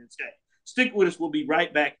excitement in this game. Stick with us. We'll be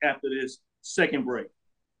right back after this second break.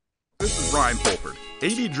 This is Ryan Fulford.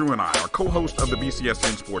 AD Drew and I are co-hosts of the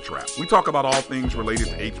BCSN Sports Wrap. We talk about all things related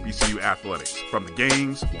to HBCU athletics. From the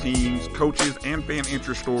games, teams, coaches, and fan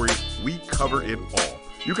interest stories, we cover it all.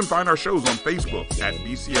 You can find our shows on Facebook at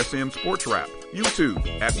BCSN Sports Wrap, YouTube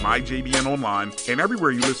at MyJBN Online, and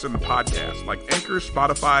everywhere you listen to podcasts like Anchor,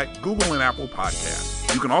 Spotify, Google, and Apple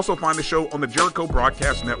Podcasts. You can also find the show on the Jericho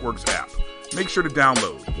Broadcast Network's app. Make sure to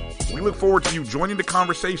download. We look forward to you joining the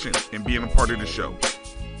conversation and being a part of the show.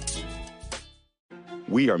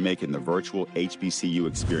 We are making the virtual HBCU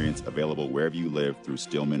experience available wherever you live through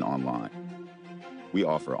Stillman Online. We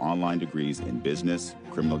offer online degrees in business,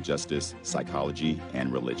 criminal justice, psychology,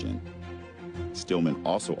 and religion. Stillman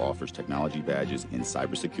also offers technology badges in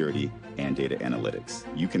cybersecurity and data analytics.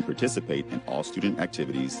 You can participate in all student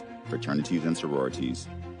activities, fraternities and sororities,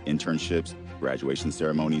 internships, graduation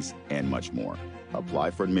ceremonies, and much more.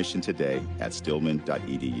 Apply for admission today at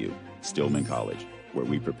stillman.edu. Stillman College, where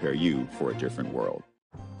we prepare you for a different world.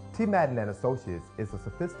 T. Madden & Associates is a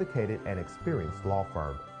sophisticated and experienced law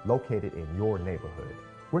firm located in your neighborhood.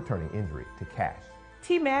 We're turning injury to cash.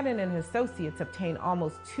 T. Madden & Associates obtained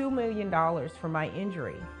almost $2 million for my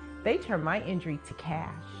injury. They turned my injury to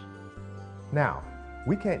cash. Now,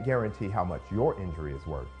 we can't guarantee how much your injury is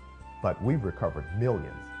worth, but we've recovered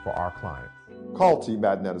millions for our clients. Call T.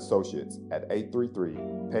 Madden & Associates at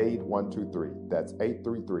 833-PAID-123. That's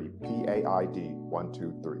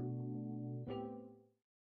 833-PAID-123.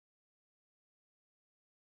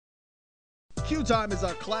 Q Time is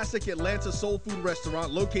our classic Atlanta soul food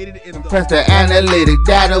restaurant located in the... Press the analytic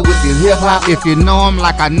data with your hip-hop. If you know them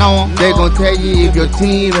like I know them, they gon' tell you if your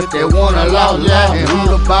team, if they want to law, and who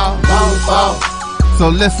the ball. So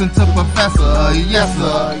listen to Professor, yes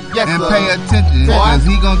sir, and pay attention, cause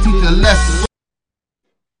he gon' teach a lesson.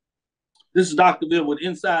 This is Dr. Bill with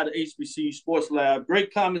Inside the HBCU Sports Lab.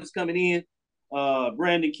 Great comments coming in.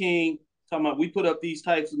 Brandon King talking about we put up these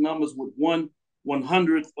types of numbers with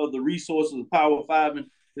 1/100th of the resources of Power 5 and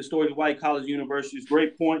historically white college universities.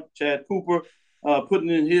 Great point. Chad Cooper putting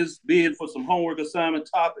in his bid for some homework assignment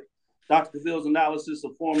topic. Dr. Phil's analysis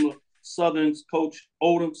of former Southern's coach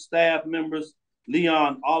Odom, staff members,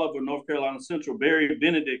 Leon Oliver, North Carolina Central, Barry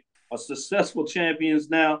Benedict are successful champions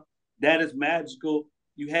now. That is magical.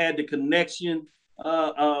 You had the connection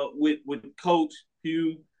with Coach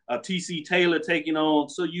Hugh, T.C. Taylor taking on.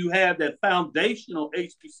 So you have that foundational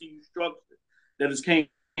HBCU structure that has came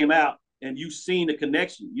out, and you've seen the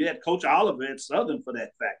connection. You had Coach Oliver at Southern for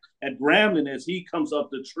that fact, at Grambling as he comes up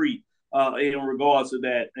the tree in regards to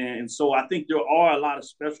that. And so I think there are a lot of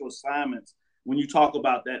special assignments when you talk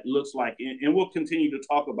about that looks like, and we'll continue to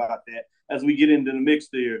talk about that as we get into the mix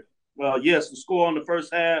there. Yes, the score on the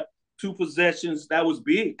first half, 2 possessions, that was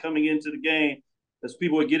big coming into the game as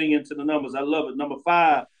people are getting into the numbers. I love it. Number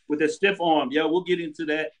 5 with that stiff arm. Yeah, we'll get into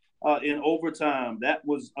that in overtime. That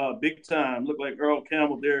was big time. Looked like Earl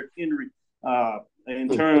Campbell, Derrick Henry in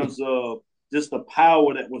terms of just the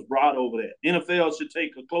power that was brought over there. NFL should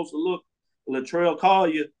take a closer look. Latrell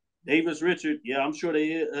Collier, Davis Richard, yeah, I'm sure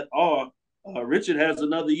they are. Richard has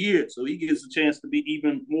another year, so he gets a chance to be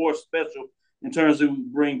even more special in terms of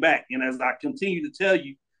bring back. And as I continue to tell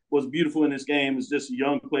you, what's beautiful in this game is just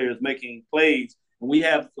young players making plays. And we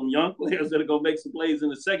have some young players that are going to make some plays in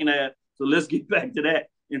the second half. So let's get back to that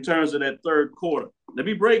in terms of that third quarter. Let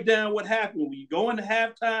me break down what happened. When you go into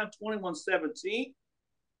halftime, 21-17,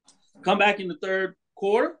 come back in the third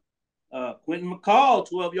quarter. Quentin McCall,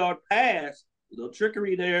 12-yard pass. A little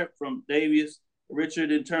trickery there from Davis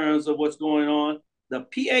Richard in terms of what's going on. The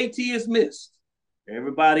PAT is missed.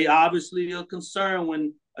 Everybody obviously are concerned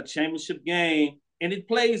when a championship game, and it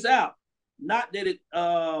plays out. Not that it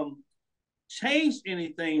changed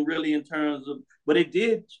anything really in terms of, but it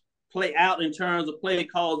did play out in terms of play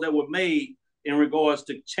calls that were made in regards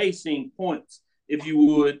to chasing points, if you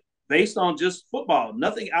would, based on just football,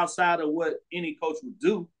 nothing outside of what any coach would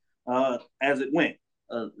do as it went.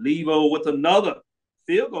 Levo with another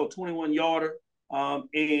field goal, 21-yarder,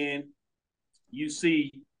 and you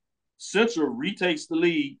see Central retakes the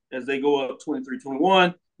lead as they go up 23-21,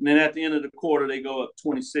 and then at the end of the quarter, they go up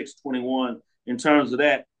 26-21 in terms of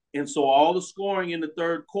that. And so all the scoring in the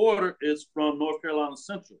third quarter is from North Carolina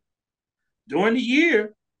Central. During the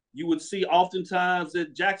year, you would see oftentimes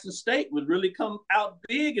that Jackson State would really come out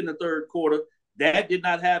big in the third quarter. That did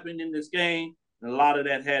not happen in this game. And a lot of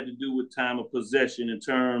that had to do with time of possession in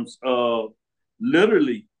terms of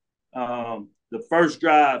literally the first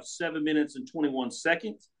drive, 7 minutes and 21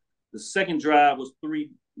 seconds. The second drive was 3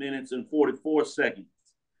 minutes and 44 seconds.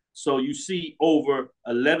 So you see over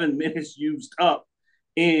 11 minutes used up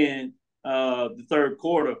in the third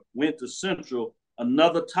quarter went to Central.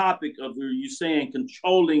 Another topic of you saying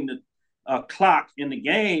controlling the clock in the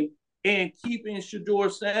game and keeping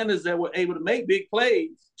Shedeur Sanders that were able to make big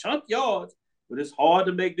plays, chunk yards, but it's hard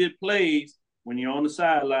to make big plays when you're on the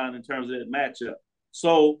sideline in terms of that matchup.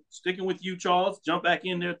 So sticking with you, Charles, jump back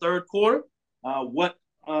in there third quarter. What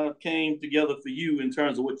came together for you in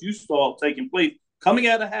terms of what you saw taking place coming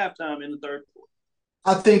out of halftime in the third quarter?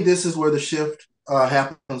 I think this is where the shift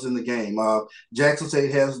happens in the game. Jackson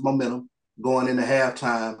State has momentum going into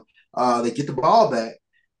halftime. They get the ball back,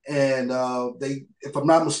 and they, if I'm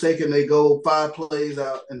not mistaken, they go 5 plays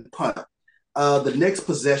out and punt. The next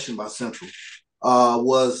possession by Central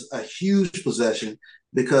was a huge possession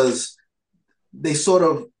because they sort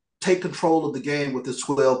of take control of the game with this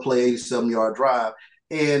 12-play, 87-yard drive,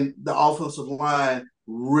 and the offensive line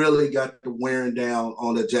really got the wearing down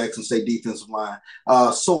on the Jackson State defensive line.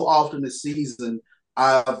 So often this season,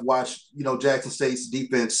 I've watched, Jackson State's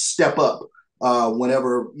defense step up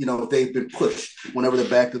whenever, they've been pushed, whenever their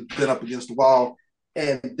back has been up against the wall.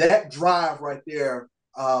 And that drive right there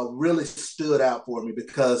really stood out for me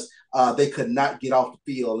because they could not get off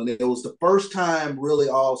the field. And it was the first time really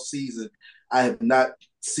all season I have not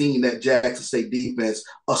seen that Jackson State defense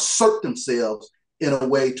assert themselves in a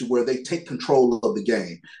way to where they take control of the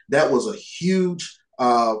game. That was a huge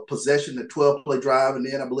possession, a 12-play drive, and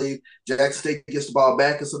then I believe Jackson State gets the ball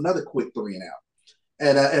back. It's another quick 3 and out.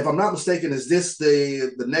 And if I'm not mistaken, is this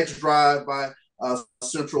the next drive by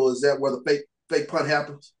Central? Is that where the fake punt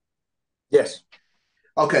happens? Yes.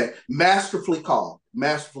 Okay, masterfully called. And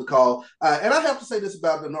I have to say this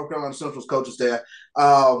about the North Carolina Central's coaching staff.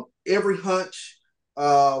 Every hunch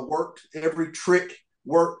worked. Every trick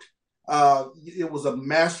worked. It was a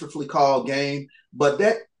masterfully called game. But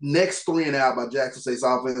that next 3 and out by Jackson State's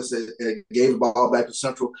offense, it gave the ball back to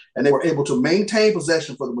Central, and they were able to maintain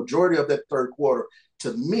possession for the majority of that third quarter.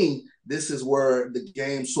 To me, this is where the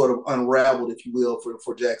game sort of unraveled, if you will,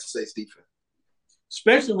 for Jackson State's defense.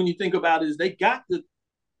 Especially when you think about it, is they got the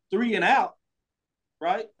 3 and out,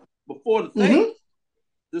 right, before the thing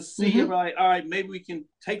to see, right, all right, maybe we can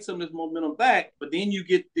take some of this momentum back, but then you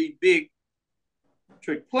get the big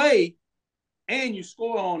trick play and you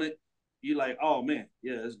score on it, you're like, oh, man,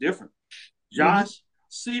 yeah, it's different. Josh,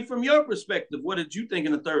 see from your perspective, what did you think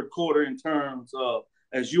in the third quarter in terms of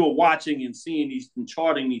as you were watching and seeing these and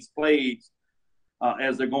charting these plays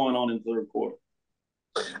as they're going on in the third quarter?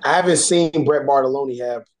 I haven't seen Brett Bartoloni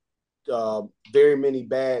have very many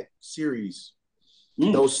bad series.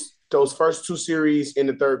 Those first 2 series in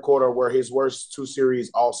the third quarter were his worst 2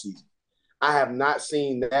 series all season. I have not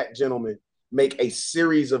seen that gentleman make a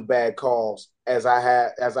series of bad calls as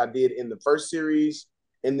I did in the first series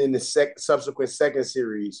and then the subsequent second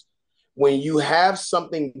series. When you have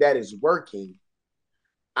something that is working,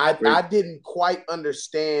 I didn't quite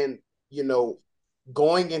understand,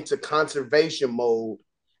 going into conservation mode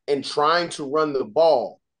and trying to run the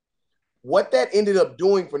ball. What that ended up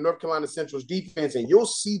doing for North Carolina Central's defense, and you'll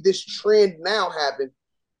see this trend now happen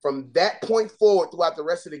from that point forward throughout the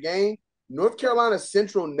rest of the game, North Carolina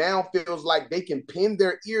Central now feels like they can pin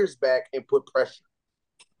their ears back and put pressure.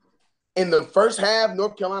 In the first half,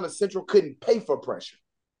 North Carolina Central couldn't pay for pressure.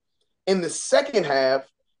 In the second half,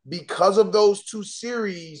 because of those 2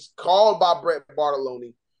 series called by Brett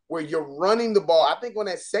Bartoloni, where you're running the ball, I think on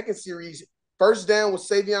that second series, first down was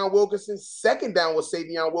Savion Wilkinson, second down was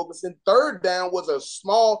Savion Wilkinson, third down was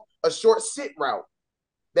a short sit route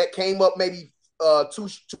that came up maybe 2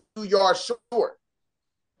 yards short.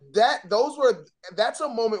 That's a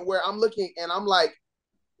moment where I'm looking and I'm like,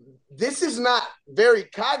 this is not very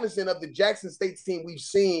cognizant of the Jackson State team we've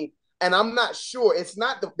seen, and I'm not sure. That's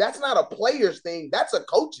not a player's thing. That's a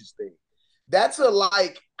coach's thing. That's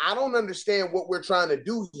I don't understand what we're trying to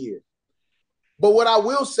do here. But what I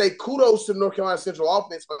will say, kudos to North Carolina Central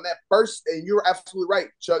offense on that first, and you're absolutely right,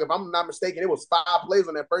 Chuck. If I'm not mistaken, it was 5 plays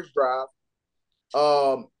on that first drive.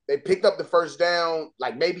 They picked up the first down,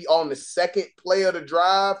 like maybe on the second play of the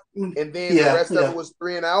drive, and then the rest of it was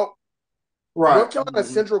 3 and out. Right. North Carolina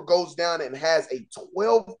Central goes down and has a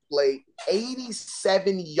 12-play,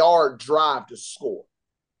 87-yard drive to score.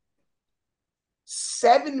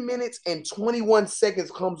 7 minutes and 21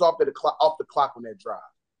 seconds comes off the clock on that drive.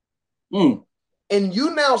 And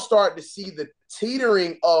you now start to see the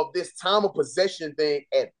teetering of this time of possession thing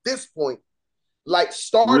at this point, like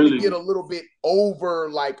starting to get a little bit over.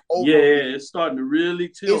 Yeah, it's starting to really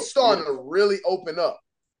tilt. It's starting to really open up.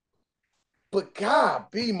 But God,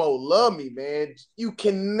 B-Mo, love me, man. You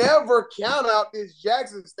can never count out this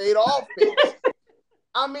Jackson State offense.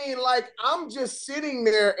 I mean, like, I'm just sitting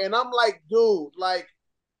there and I'm like, dude, like,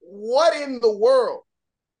 what in the world?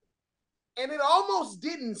 And it almost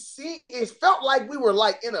didn't seem, it felt like we were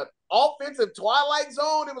like in an offensive twilight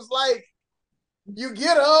zone. It was like, you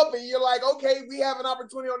get up and you're like, okay, we have an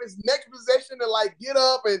opportunity on this next possession to like get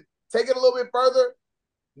up and take it a little bit further.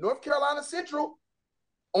 North Carolina Central,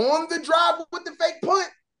 on the drive with the fake punt,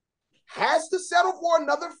 has to settle for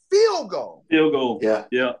another field goal.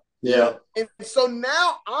 Yeah. And so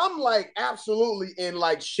now I'm like absolutely in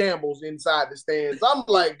like shambles inside the stands. I'm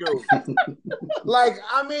like, dude, like,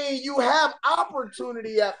 I mean, you have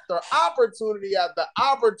opportunity after opportunity after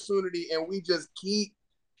opportunity, and we just keep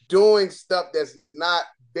doing stuff that's not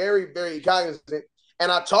very, very cognizant. And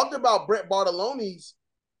I talked about Brett Bartolone's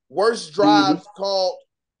worst drives called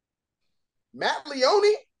Matt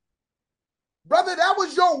Leone. Brother, that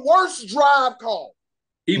was your worst drive call.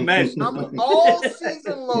 He matched all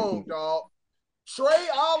season long, dog. Trey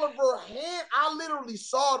Oliver, I literally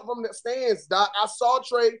saw it from the stands, Doc. I saw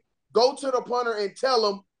Trey go to the punter and tell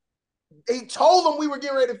him, he told him we were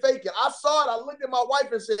getting ready to fake it. I saw it. I looked at my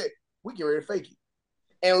wife and said, we get ready to fake it.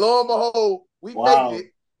 And lo and behold, we faked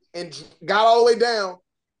it and got all the way down.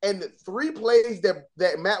 And the 3 plays that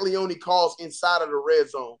Matt Leone calls inside of the red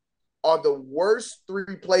zone are the worst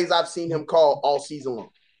 3 plays I've seen him call all season long.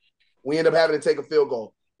 We end up having to take a field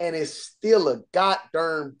goal, and it's still a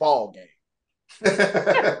goddamn ball game.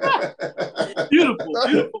 Beautiful,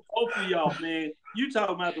 both of y'all, man. You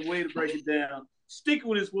talking about the way to break it down. Stick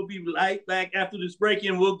with us. We'll be right back after this break,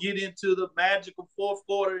 and we'll get into the magical 4th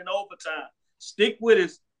quarter and overtime. Stick with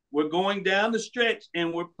us. We're going down the stretch,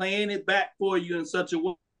 and we're playing it back for you in such a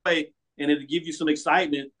way, and it'll give you some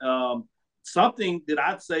excitement. Something that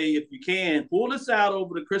I'd say, if you can, pull this out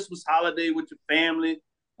over the Christmas holiday with your family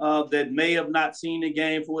that may have not seen the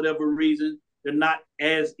game for whatever reason. They're not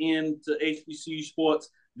as into HBCU sports.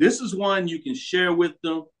 This is one you can share with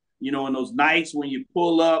them, you know, in those nights when you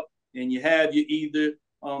pull up and you have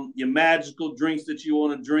your magical drinks that you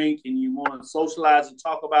want to drink and you want to socialize and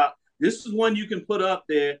talk about. This is one you can put up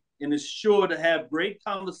there, and it's sure to have great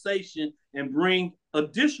conversation and bring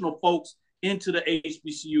additional folks into the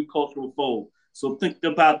HBCU cultural fold. So think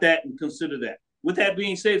about that and consider that. With that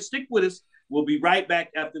being said, stick with us. We'll be right back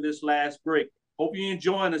after this last break. Hope you're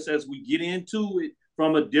enjoying us as we get into it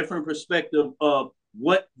from a different perspective of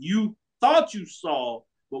what you thought you saw,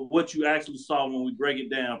 but what you actually saw when we break it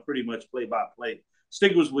down pretty much play by play.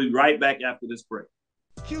 Stick with us. We'll be right back after this break.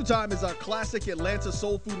 Q Time is our classic Atlanta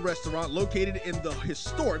soul food restaurant located in the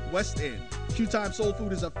historic West End. Q Time Soul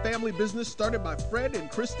Food is a family business started by Fred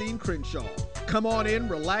and Christine Crenshaw. Come on in,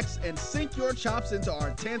 relax, and sink your chops into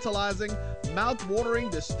our tantalizing, mouth-watering,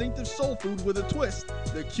 distinctive soul food with a twist,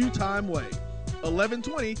 the Q Time way.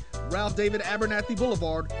 1120 Ralph David Abernathy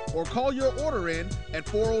Boulevard, or call your order in at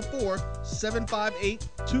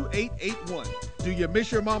 404-758-2881. Do you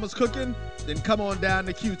miss your mama's cooking? Then come on down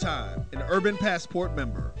to Q Time, an Urban Passport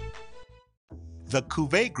member. The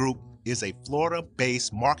Cuvée Group is a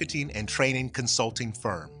Florida-based marketing and training consulting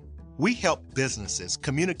firm. We help businesses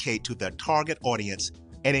communicate to their target audience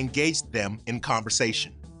and engage them in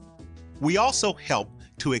conversation. We also help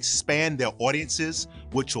to expand their audiences,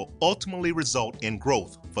 which will ultimately result in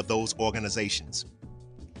growth for those organizations.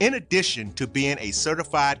 In addition to being a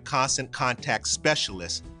certified constant contact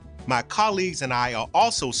specialist, my colleagues and I are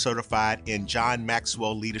also certified in John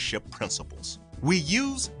Maxwell Leadership Principles. We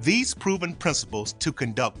use these proven principles to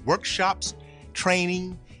conduct workshops,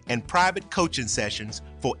 training, and private coaching sessions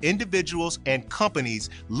for individuals and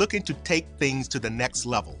companies looking to take things to the next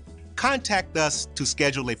level. Contact us to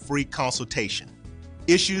schedule a free consultation.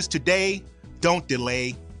 Issues today, don't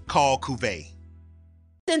delay, call Cuvée.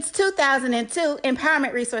 Since 2002,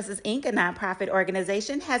 Empowerment Resources, Inc., a nonprofit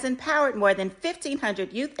organization, has empowered more than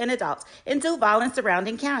 1,500 youth and adults in Duval and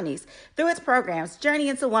surrounding counties. Through its programs, Journey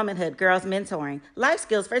into Womanhood, Girls Mentoring, Life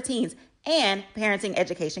Skills for Teens, and parenting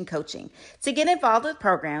education coaching. To get involved with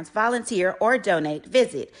programs, volunteer, or donate,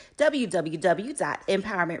 visit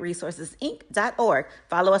www.empowermentresourcesinc.org.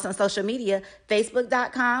 Follow us on social media,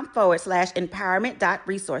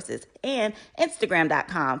 facebook.com/empowerment.resources and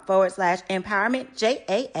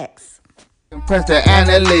instagram.com/empowermentjax. Press the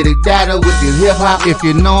analytic data with your hip hop. If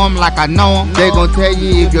you know them like I know them, they gon' tell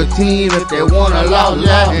you if your team, if they wanna law,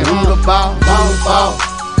 and who the ball.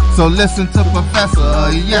 So listen to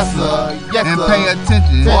Professor, yes sir, and pay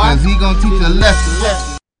attention, cause he gon' teach a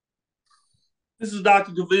lesson. This is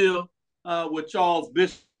Dr. DeVille with Charles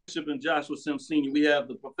Bishop and Joshua Sims Sr. We have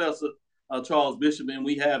the Professor Charles Bishop, and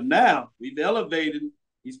we've elevated him.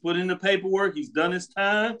 He's put in the paperwork. He's done his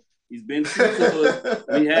time. He's been true to us.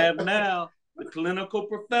 We have now the clinical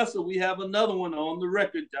professor. We have another one on the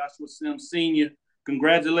record, Joshua Sims Sr.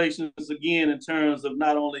 Congratulations again in terms of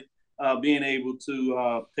not only being able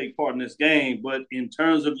to take part in this game, but in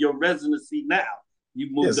terms of your residency now.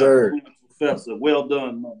 You've moved up to clinical professor. Well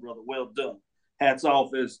done, my brother. Well done. Hats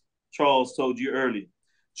off, as Charles told you earlier.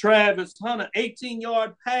 Travis Hunter,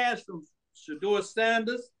 18-yard pass from Shedeur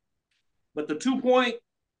Sanders, but the 2-point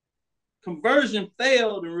conversion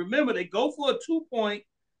failed. And remember, they go for a 2-point,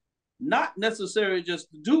 not necessarily just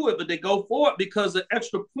to do it, but they go for it because the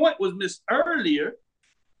extra point was missed earlier.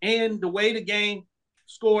 And the way the game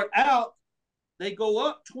scored out, they go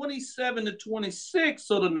up 27-26.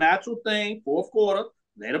 So the natural thing, fourth quarter,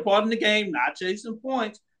 later part in the game, not chasing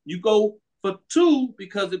points, you go for 2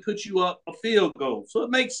 because it puts you up a field goal. So it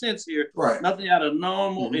makes sense here. Right. Nothing out of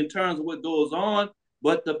normal in terms of what goes on,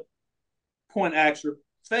 but the point actually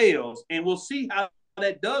fails. And we'll see how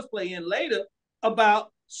that does play in later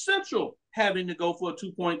about Central having to go for a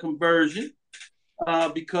 2-point conversion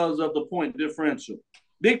because of the point differential.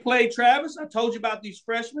 Big play, Travis. I told you about these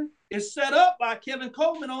freshmen. It's set up by Kevin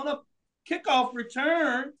Coleman on a kickoff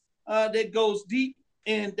return that goes deep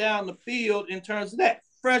and down the field in terms of that.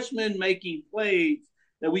 Freshman making plays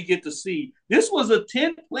that we get to see. This was a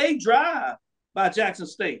 10-play drive by Jackson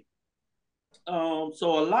State. So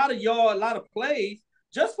a lot of plays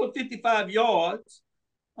just for 55 yards.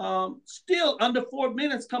 Still under 4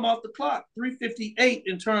 minutes come off the clock, 3:58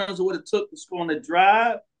 in terms of what it took to score on the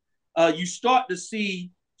drive. You start to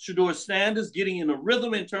see Shedeur Sanders getting in a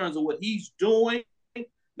rhythm in terms of what he's doing,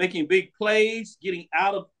 making big plays, getting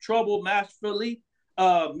out of trouble masterfully,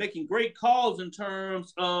 making great calls in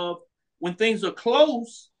terms of when things are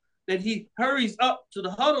close, that he hurries up to the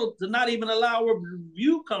huddle to not even allow a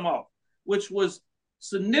review come off, which was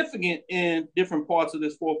significant in different parts of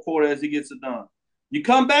this fourth quarter as he gets it done. You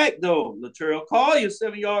come back, though. Latrell Collier,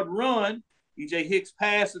 7-yard run. E.J. Hicks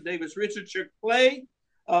pass to Davis Richard, trick play.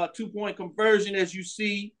 2-point conversion, as you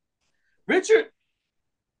see. Richard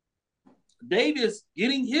Davis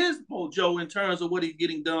getting his mojo in terms of what he's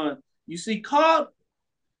getting done. You see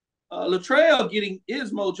Latrell getting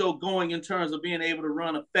his mojo going in terms of being able to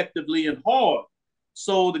run effectively and hard.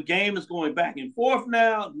 So the game is going back and forth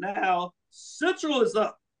now. Now Central is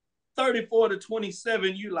up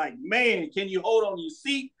 34-27. You're like, man, can you hold on your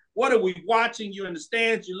seat? What are we watching? You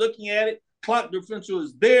understand? You're looking at it. Clock differential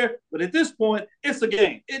is there. But at this point, it's a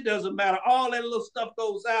game. It doesn't matter. All that little stuff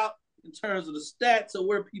goes out in terms of the stats of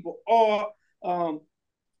where people are.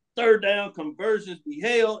 Third down conversions be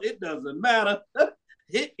held. It doesn't matter.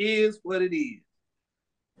 It is what it is.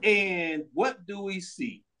 And what do we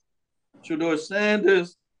see? Shedeur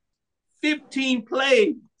Sanders, 15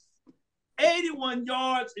 plays, 81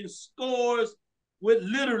 yards, and scores with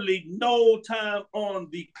literally no time on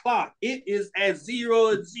the clock. It is at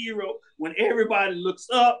 0-0 when everybody looks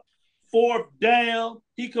up. Fourth down.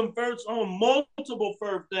 He converts on multiple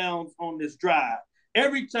first downs on this drive.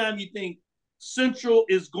 Every time you think Central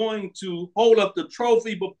is going to hold up the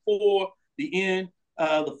trophy before the end,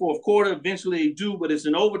 the fourth quarter, eventually they do, but it's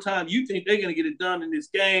in overtime. You think they're going to get it done in this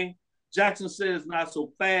game. Jackson says not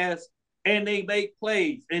so fast, and they make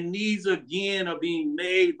plays. And these, again, are being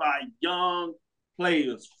made by young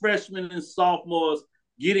players, freshmen and sophomores,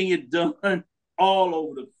 getting it done all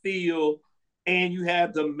over the field. And you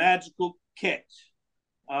have the magical catch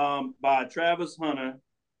by Travis Hunter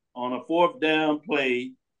on a fourth down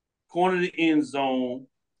play, corner of the end zone,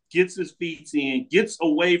 gets his feet in, gets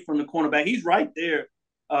away from the cornerback. He's right there,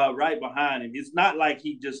 right behind him. It's not like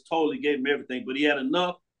he just totally gave him everything, but he had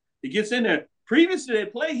enough. He gets in there. Previous to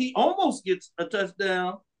that play, he almost gets a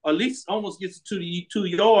touchdown, or at least almost gets to the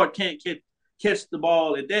 2-yard, can't catch the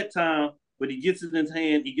ball at that time, but he gets it in his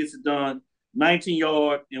hand, he gets it done,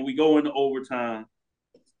 19-yard, and we go into overtime.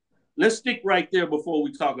 Let's stick right there before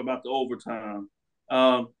we talk about the overtime.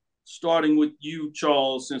 Starting with you,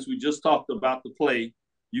 Charles, since we just talked about the play.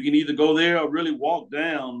 You can either go there or really walk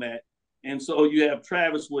down, Matt. And so you have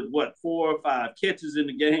Travis with 4 or 5 catches in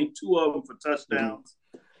the game, 2 of them for touchdowns.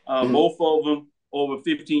 Both of them over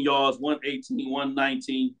 15 yards, 118,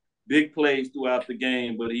 119. Big plays throughout the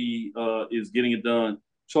game, but he is getting it done.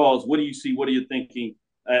 Charles, what do you see? What are you thinking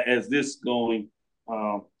as this going?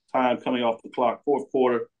 Time coming off the clock, fourth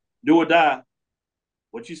quarter, do or die.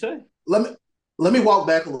 What you say? Let me walk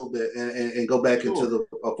back a little bit and go back into the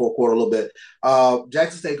fourth quarter a little bit.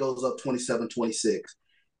 Jackson State goes up 27-26.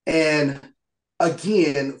 And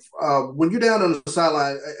again, when you're down on the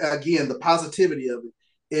sideline, again, the positivity of it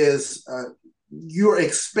is you're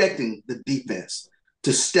expecting the defense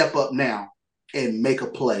to step up now and make a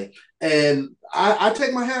play. And I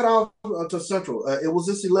take my hat off to Central. It was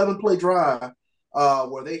this 11-play drive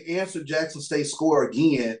where they answered Jackson State's score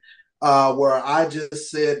again, where I just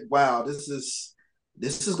said, wow, this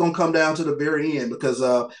is going to come down to the very end because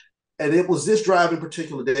and it was this drive in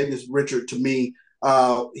particular, Davis Richard, to me,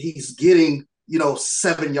 he's getting,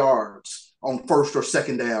 7 yards on first or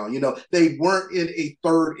second down. They weren't in a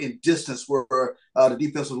third and distance where the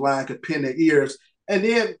defensive line could pin their ears. And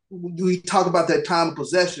then we talk about that time of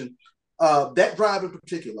possession. That drive in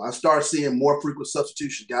particular, I started seeing more frequent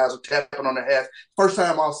substitution. Guys are tapping on their hats. First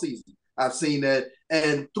time all season I've seen that.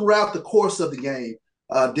 And throughout the course of the game,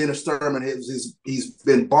 Dennis Thurman, he's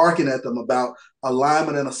been barking at them about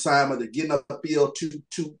alignment and assignment. They're getting up the field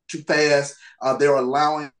too fast. They're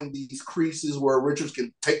allowing these creases where Richards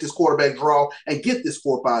can take this quarterback draw and get this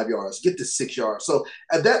 4 or 5 yards, get this 6 yards. So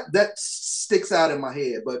that sticks out in my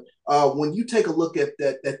head. But when you take a look at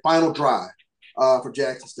that final drive for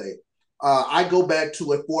Jackson State, I go back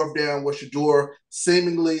to a fourth down where Shedeur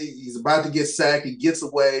seemingly he's about to get sacked. He gets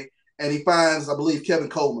away and he finds, I believe, Kevin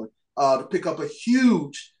Coleman to pick up a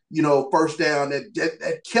huge, first down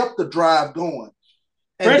that kept the drive going.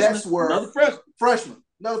 And that's where another freshman,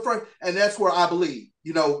 and that's where I believe,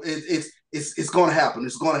 it's going to happen.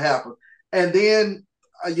 It's going to happen. And then,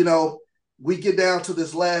 we get down to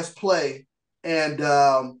this last play, and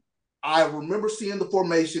I remember seeing the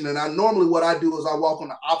formation, and normally what I do is I walk on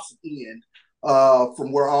the opposite end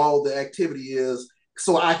from where all the activity is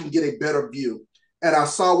so I can get a better view. And I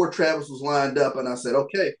saw where Travis was lined up, and I said,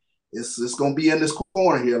 okay, it's going to be in this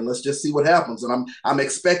corner here. Let's just see what happens. And I'm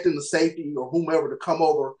expecting the safety or whomever to come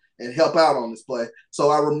over and help out on this play. So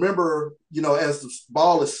I remember, as the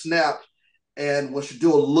ball is snapped, and when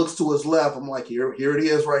Shedeur looks to his left, I'm like, here it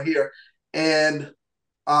is right here. And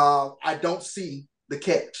I don't see the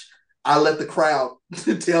catch. I let the crowd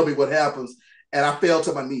tell me what happens, and I fell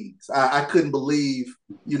to my knees. I couldn't believe,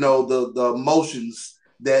 the emotions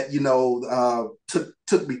that,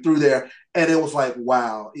 took me through there. And it was like,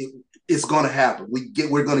 wow, it's going to happen.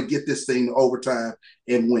 We're going to get this thing to overtime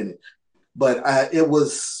and win it. But it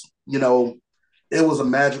was a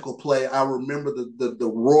magical play. I remember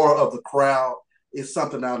the roar of the crowd. It's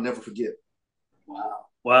something I'll never forget.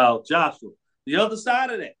 Wow, Joshua. The other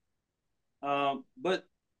side of that. But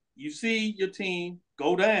you see your team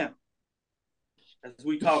go down, as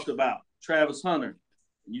we talked about, Travis Hunter.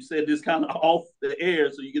 You said this kind of off the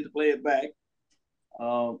air, so you get to play it back.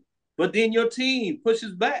 But then your team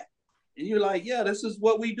pushes back, and you're like, yeah, this is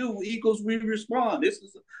what we do. Eagles, we respond. This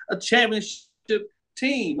is a championship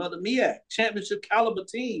team of the MEAC, championship caliber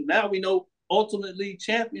team. Now we know ultimately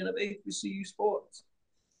champion of HBCU sports.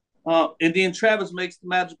 And then Travis makes the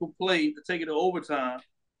magical play to take it to overtime.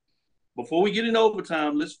 Before we get into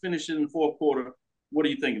overtime, let's finish it in the fourth quarter. What are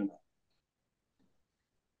you thinking about?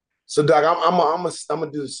 So, Doc, I'm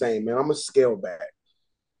gonna do the same, man. I'm gonna scale back.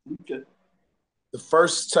 Okay. The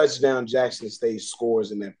first touchdown Jackson State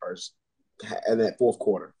scores in that fourth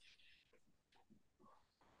quarter.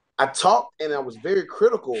 I talked and I was very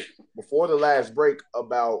critical before the last break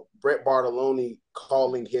about Brett Bartolone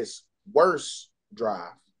calling his worst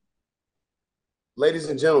drive. Ladies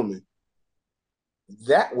and gentlemen,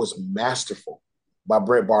 that was masterful by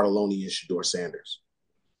Brett Bartolone and Shedeur Sanders.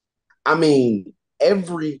 I mean,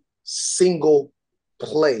 every single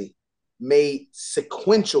play made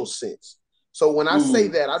sequential sense. So when I say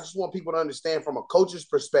that, I just want people to understand from a coach's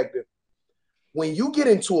perspective, when you get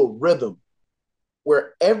into a rhythm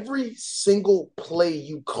where every single play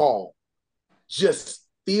you call just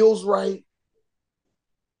feels right,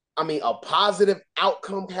 I mean, a positive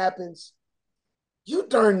outcome happens, you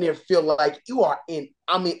darn near feel like you are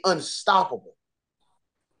unstoppable.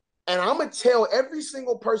 And I'm going to tell every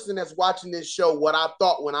single person that's watching this show what I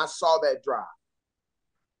thought when I saw that drive.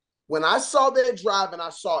 When I saw that drive and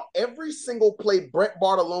I saw every single play Brett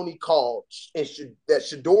Bartolone called and that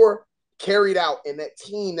Shedeur carried out and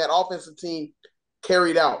that offensive team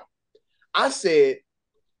carried out, I said,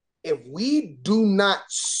 if we do not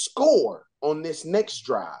score on this next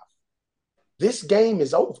drive, this game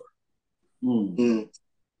is over. Mm-hmm.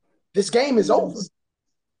 This game is over.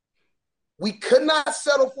 We could not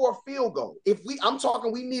settle for a field goal. I'm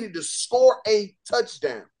talking, we needed to score a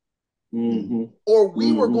touchdown, or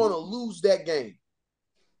we were going to lose that game.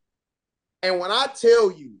 And when I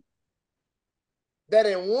tell you that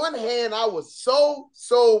in one hand, I was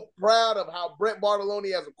so proud of how Brent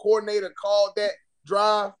Bartolone as a coordinator called that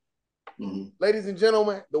drive. Ladies and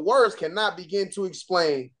gentlemen, the words cannot begin to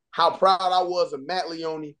explain how proud I was of Matt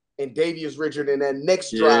Leone and Davius Richard in that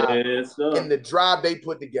next drive and the drive they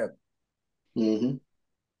put together. And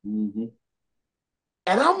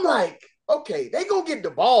I'm like, okay, they gonna get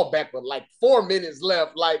the ball back with like 4 minutes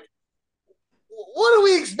left. Like, what are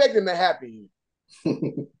we expecting to happen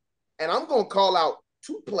here? And I'm gonna call out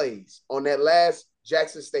 2 plays on that last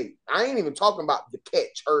Jackson State. I ain't even talking about the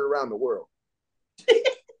catch heard around the world.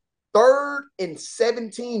 3rd and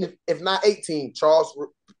 17, if not 18, Charles.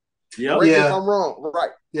 Correct me if I'm wrong.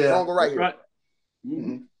 Right. Wrong or right here. Right.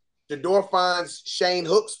 Shedeur finds Shane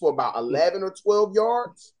Hooks for about 11 or 12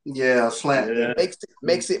 yards. Yeah, slant. Yeah.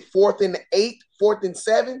 Makes it 4th and 8, 4th and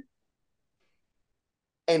 7.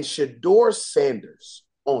 And Shedeur Sanders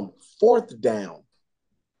on 4th down.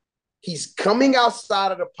 He's coming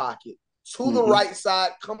outside of the pocket to the right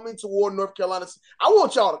side, coming toward North Carolina. I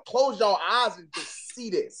want y'all to close y'all eyes and just see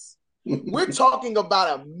this. We're talking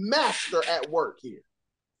about a master at work here.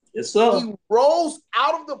 Yes, sir. He rolls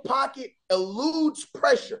out of the pocket, eludes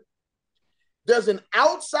pressure. There's an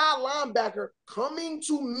outside linebacker coming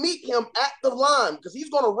to meet him at the line because he's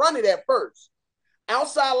going to run it at first.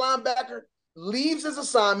 Outside linebacker leaves his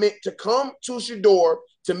assignment to come to Shedeur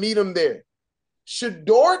to meet him there.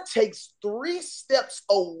 Shedeur takes 3 steps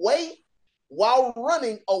away while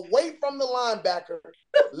running away from the linebacker,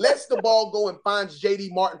 lets the ball go and finds J.D.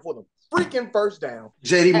 Martin for the freaking first down.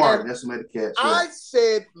 J.D. Martin, that's made the catch. Yeah. I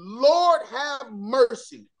said, Lord have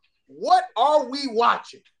mercy. What are we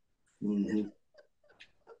watching?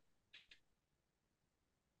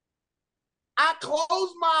 I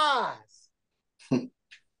closed my eyes.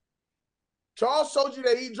 Charles showed you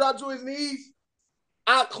that he dropped to his knees.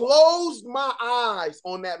 I closed my eyes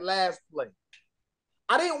on that last play.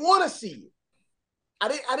 I didn't want to see it. I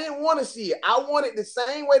didn't want to see it. I wanted the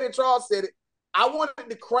same way that Charles said it. I wanted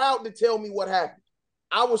the crowd to tell me what happened.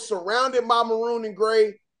 I was surrounded by maroon and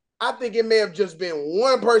gray. I think it may have just been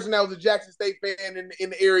one person that was a Jackson State fan in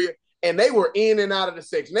the area, and they were in and out of the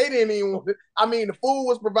section. They didn't even want to, I mean, the food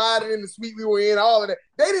was provided in the suite we were in, all of that.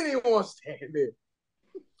 They didn't even want to stand there.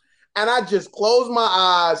 And I just closed my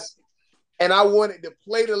eyes, and I wanted the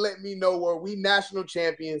play to let me know were we national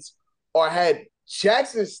champions or had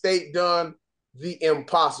Jackson State done the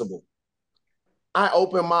impossible. I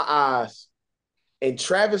opened my eyes, and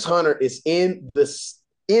Travis Hunter is in the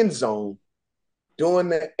end zone doing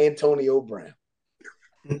the Antonio Brown.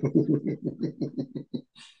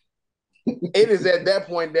 It is at that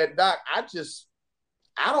point that, Doc, I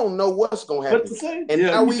don't know what's going to happen. And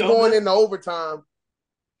now we going into overtime,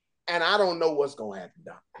 and I don't know what's going to happen,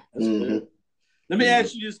 Doc. Let me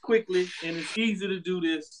ask you this quickly, and it's easy to do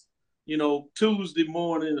this, Tuesday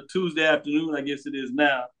morning or Tuesday afternoon, I guess it is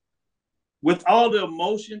now. With all the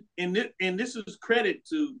emotion, and this is credit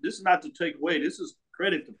to, this is not to take away, this is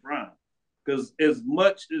credit to Prime. Because as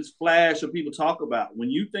much as Flash or people talk about, when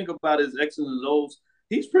you think about his X's and O's,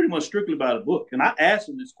 he's pretty much strictly by the book. And I asked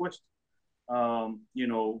him this question.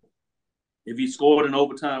 If he scored in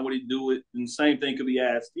overtime, would he do it? And the same thing could be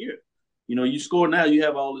asked here. You score now, you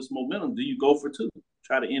have all this momentum. Do you go for 2?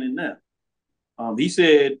 Try to end it now. He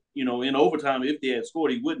said, in overtime, if they had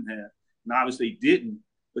scored, he wouldn't have. And obviously he didn't.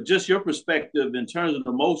 But just your perspective in terms of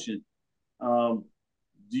emotion, would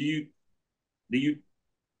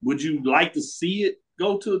you like to see it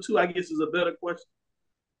go to a 2? I guess is a better question.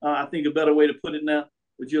 I think a better way to put it now.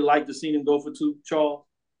 Would you like to see him go for 2, Charles?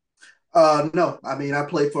 No. I mean, I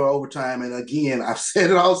played for overtime, and again, I've said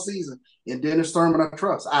it all season. In Dennis Thurman, I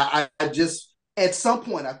trust. I just, at some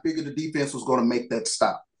point, I figured the defense was going to make that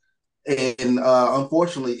stop. And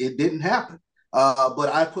unfortunately, it didn't happen.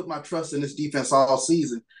 But I put my trust in this defense all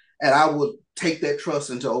season, and I would take that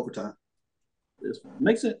trust into overtime.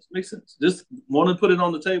 Makes sense. Just want to put it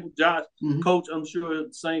on the table. Josh, Coach, I'm sure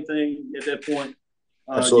the same thing at that point.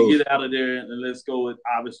 You get out of there, and let's go with,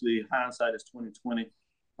 obviously, hindsight is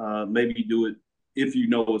 20/20. Maybe you do it if you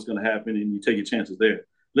know what's going to happen and you take your chances there.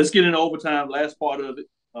 Let's get into overtime, last part of it,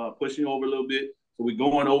 pushing over a little bit. So we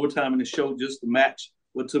go in overtime in the show just to match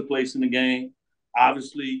what took place in the game.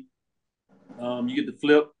 Obviously, you get the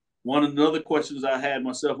flip. One of the other questions I had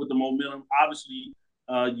myself with the momentum, obviously,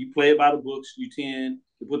 you play it by the books. You tend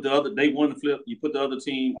to put they won the flip. You put the other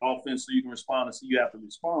team offense so you can respond and so you have to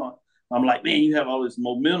respond. I'm like, man, you have all this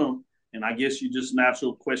momentum, and I guess you just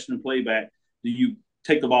natural question and playback. Do you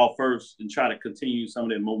take the ball first and try to continue some of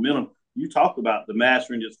that momentum? You talked about the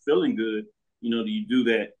mastering, just feeling good. Do you do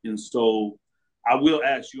that? And so I will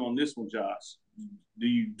ask you on this one, Josh. Do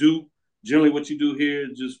you do generally what you do here,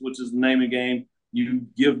 just which is the name of the game? You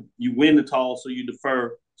win the toss, so you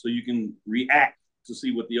defer, so you can react to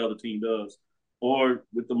see what the other team does. Or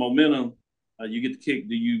with the momentum, you get the kick.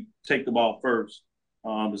 Do you take the ball first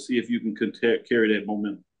to see if you can carry that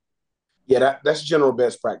momentum? Yeah, that's general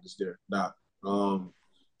best practice there, Doc.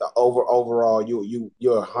 Overall,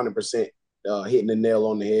 you're 100% hitting the nail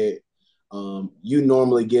on the head. You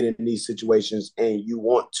normally get in these situations and you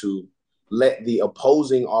want to let the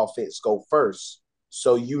opposing offense go first,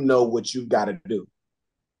 so you know what you've got to do.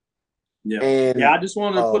 Yeah, I just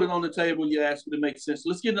want to put it on the table. You asked me to make sense.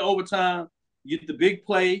 Let's get into overtime. You get the big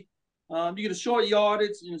play. You get a short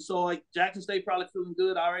yardage, and so like Jackson State probably feeling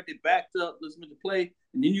good. All right, they backed up. Let's make the play,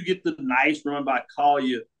 and then you get the nice run by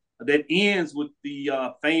Collier that ends with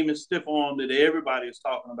the famous stiff arm that everybody is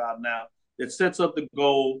talking about now. That sets up the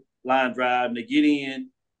goal line drive, and they get in,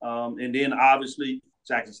 and then obviously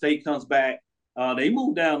Jackson State comes back. They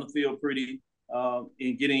move down the field pretty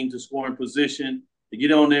and get into scoring position. They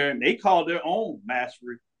get on there, and they call their own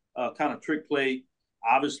mastery kind of trick play.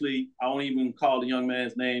 Obviously, I won't even call the young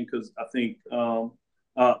man's name because I think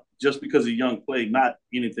just because he's young play, not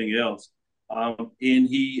anything else. And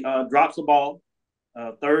he drops the ball,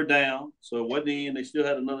 third down. So it wasn't in. They still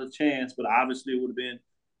had another chance, but obviously it would have been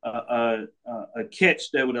a catch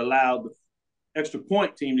that would allow the extra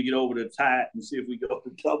point team to get over the tie and see if we go to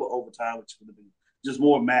double overtime, which would have been just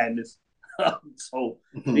more madness. So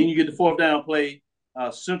then you get the fourth down play.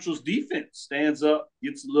 Central's defense stands up,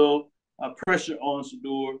 gets a little pressure on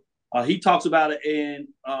Shedeur. He talks about it in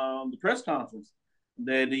the press conference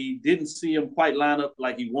that he didn't see him quite line up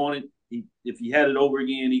like he wanted. If he had it over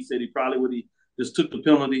again, he said he probably would have just took the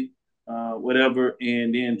penalty, whatever,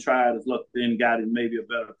 and then tried his luck, then got him maybe a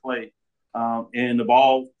better play. And the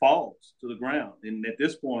ball falls to the ground. And at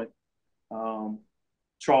this point,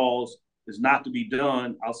 Charles is not to be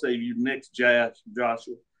done. I'll save you next,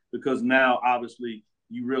 Joshua, because now obviously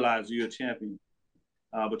you realize you're a champion.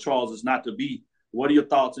 But Charles is not to be. What are your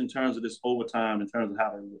thoughts in terms of this overtime, in terms of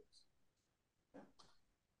how it looks?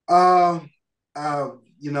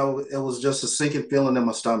 It was just a sinking feeling in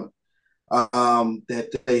my stomach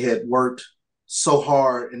that they had worked so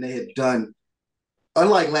hard and they had done,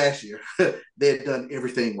 unlike last year, they had done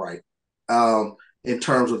everything right in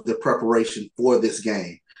terms of the preparation for this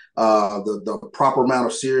game. The proper amount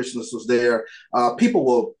of seriousness was there. People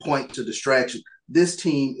will point to distraction. This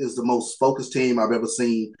team is the most focused team I've ever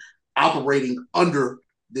seen operating under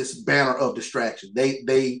this banner of distraction.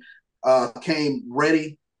 They came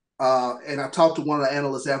ready, and I talked to one of the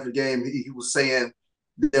analysts after the game. He was saying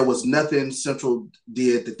there was nothing Central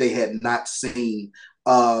did that they had not seen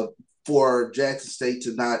for Jackson State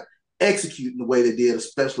to not execute in the way they did,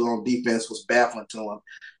 especially on defense, was baffling to them.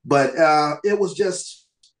 But it was just,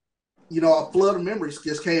 a flood of memories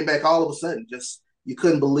just came back all of a sudden. Just you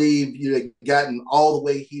couldn't believe you had gotten all the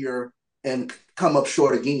way here and come up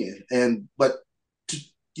short again. But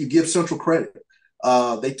you give Central credit.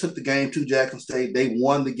 They took the game to Jackson State. They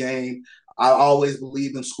won the game. I always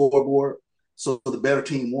believe in scoreboard, so the better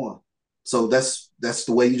team won. So that's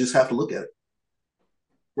the way you just have to look at it.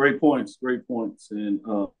 Great points, and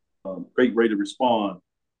great way to respond.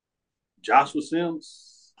 Joshua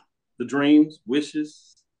Sims, the dreams,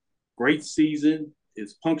 wishes, great season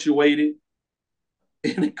is punctuated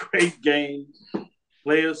in a great game.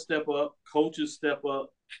 Players step up, coaches step up,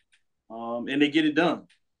 and they get it done.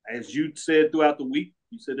 As you said throughout the week,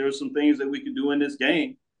 you said there are some things that we could do in this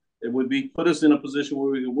game that would put us in a position where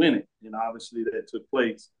we could win it, and obviously that took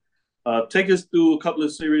place. Take us through a couple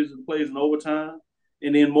of series of plays in overtime,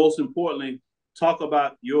 and then most importantly, talk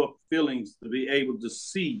about your feelings to be able to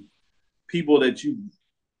see people that you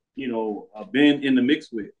been in the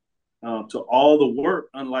mix with, to all the work,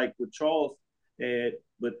 unlike what Charles had.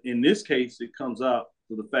 But in this case, it comes out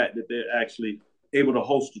to the fact that they're actually able to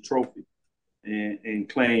host a trophy and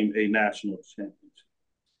claim a national championship.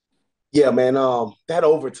 Yeah, man. That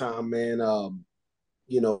overtime, man. I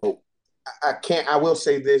will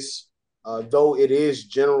say this, though it is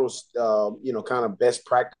general, kind of best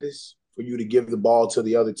practice for you to give the ball to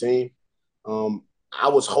the other team. I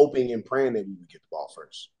was hoping and praying that we would get the ball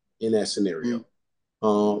first in that scenario,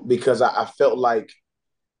 because I felt like,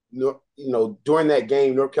 during that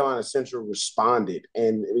game, North Carolina Central responded,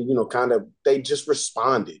 and they just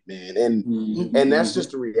responded, man, and that's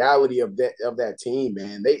just the reality of that team,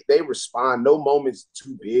 man. They respond. No moment's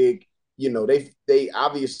too big.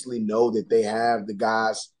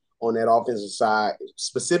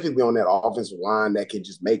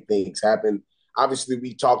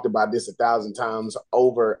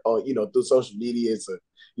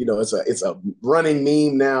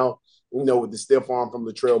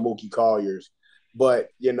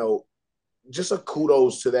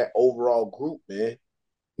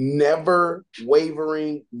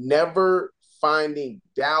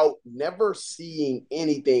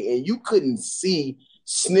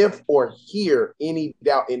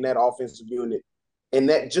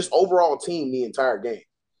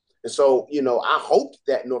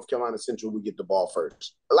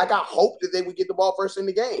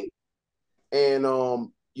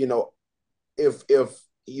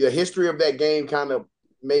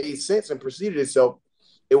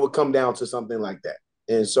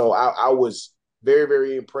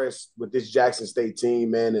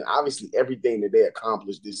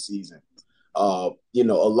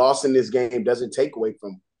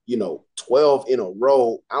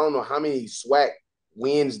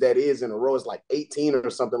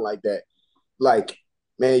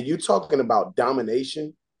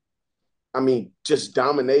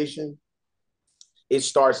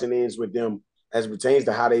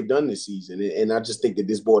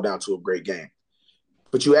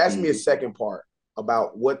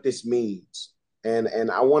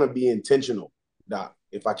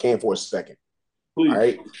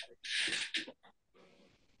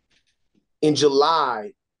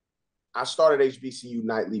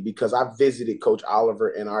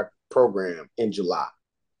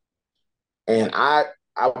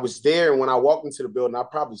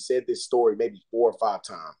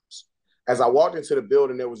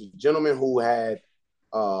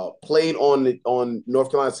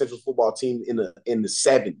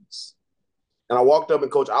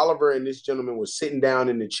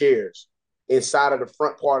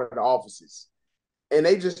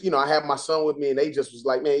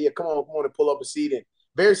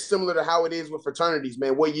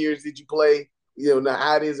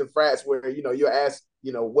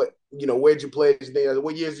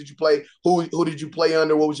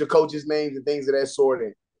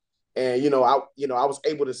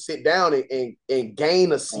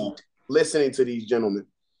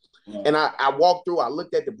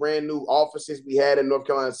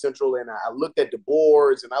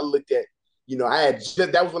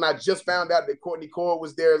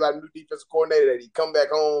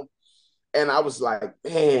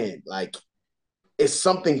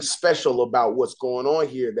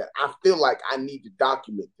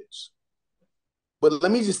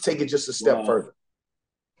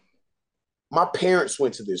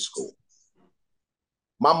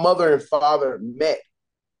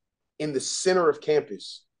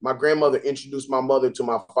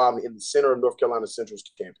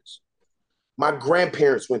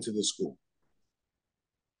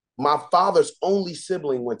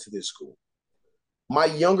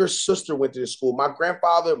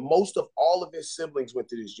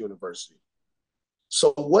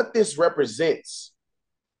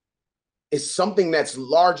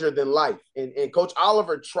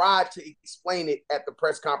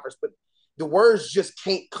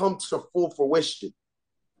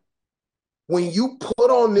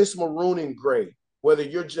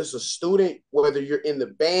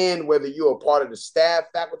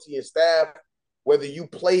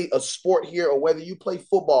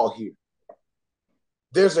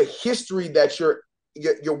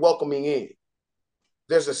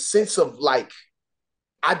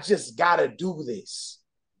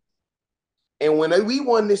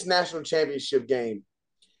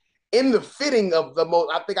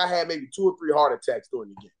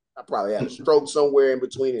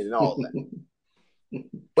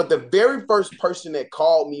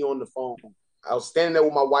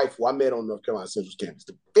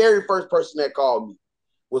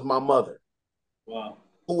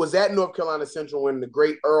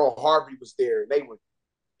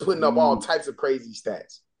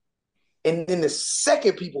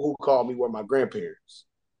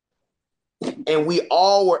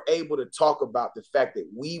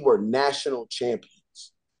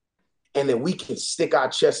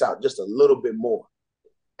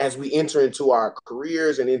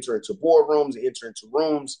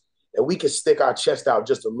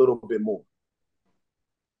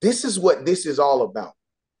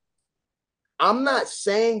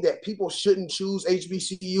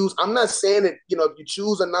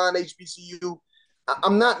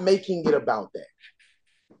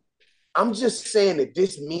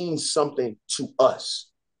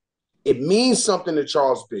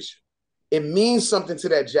 It means something to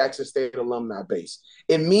that Jackson State alumni base.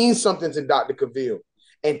 It means something to Dr. Cavill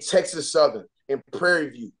and Texas Southern and Prairie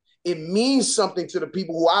View. It means something to the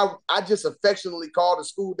people who I just affectionately call the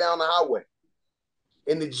school down the highway,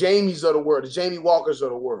 and the Jamies of the world, the Jamie Walkers of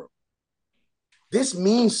the world. This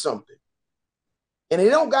means something. And it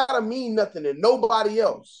don't got to mean nothing to nobody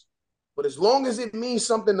else. But as long as it means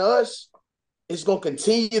something to us, it's going to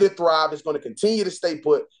continue to thrive. It's going to continue to stay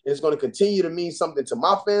put. And it's going to continue to mean something to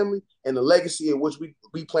my family and the legacy in which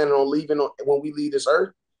we planning on leaving when we leave this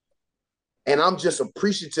earth. And I'm just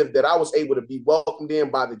appreciative that I was able to be welcomed in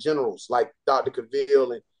by the generals like Dr.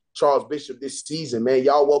 Cavill and Charles Bishop this season, man.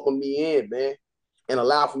 Y'all welcomed me in, man, and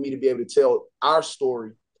allowed for me to be able to tell our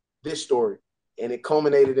story, this story. And it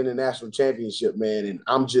culminated in the national championship, man. And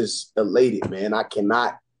I'm just elated, man. I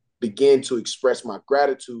cannot begin to express my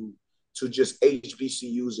gratitude to just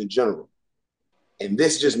HBCUs in general. And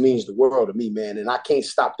this just means the world to me, man. And I can't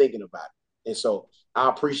stop thinking about it. And so I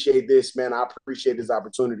appreciate this, man. I appreciate this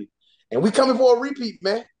opportunity. And we coming for a repeat,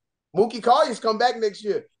 man. Mookie Collier's come back next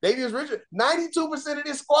year. Davius Richard, 92% of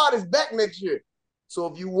this squad is back next year. So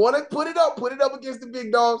if you want to put it up against the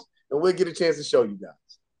big dogs, and we'll get a chance to show you guys.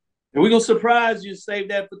 And we're going to surprise you, save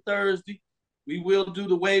that for Thursday. We will do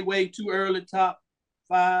the way too early top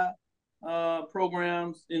 5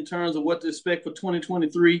 programs in terms of what to expect for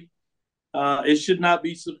 2023. It should not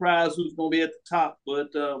be surprised who's going to be at the top, but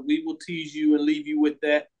we will tease you and leave you with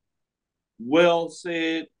that. Well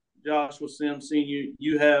said, Joshua Sims Sr.,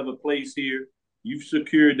 you have a place here. You've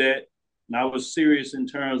secured that. And I was serious in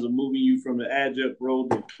terms of moving you from the adjunct role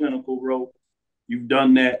to the clinical role. You've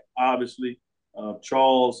done that, obviously.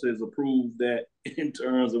 Charles has approved that in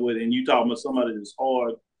terms of it. And you talking about somebody that's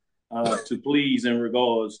hard to please in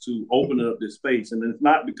regards to opening up this space. And it's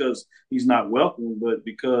not because he's not welcome, but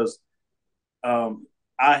because I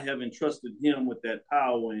have entrusted him with that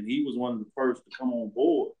power, and he was one of the first to come on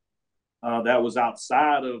board. That was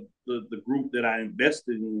outside of the group that I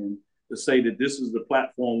invested in to say that this is the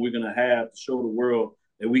platform we're going to have to show the world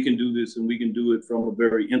that we can do this, and we can do it from a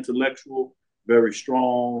very intellectual, very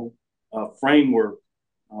strong framework.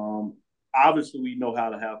 Obviously, we know how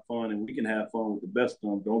to have fun, and we can have fun with the best of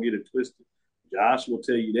them. Don't get it twisted. Josh will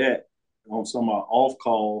tell you that on some of our off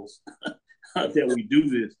calls that we do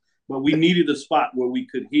this. But we needed a spot where we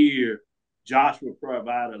could hear Joshua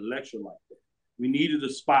provide a lecture like that. We needed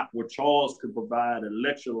a spot where Charles could provide a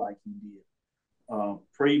lecture like he did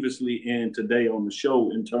previously and today on the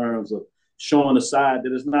show, in terms of showing a side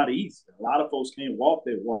that is not easy. A lot of folks can't walk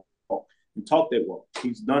that walk and talk that walk.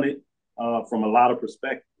 He's done it from a lot of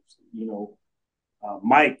perspectives. You know,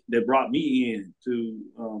 Mike, that brought me in to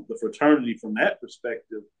the fraternity from that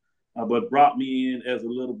perspective, but brought me in as a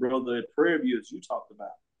little brother at Prairie View, as you talked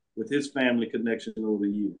about, with his family connection over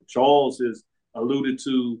the years. Charles has alluded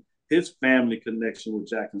to his family connection with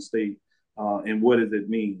Jackson State and what does it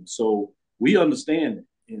mean. So we understand it.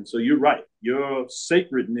 And so you're right. Your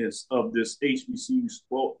sacredness of this HBCU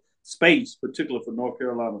space, particularly for North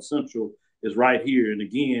Carolina Central, is right here. And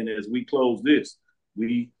again, as we close this,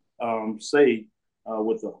 we say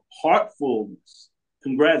with a heartfulness,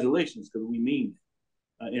 congratulations, because we mean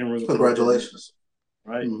it. Congratulations.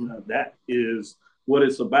 Right? That is what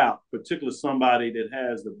it's about, particularly somebody that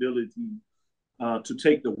has the ability to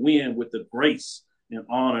take the win with the grace and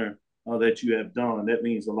honor that you have done. That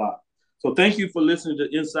means a lot. So thank you for listening to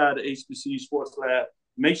Inside the HBCU Sports Lab.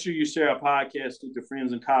 Make sure you share our podcast with your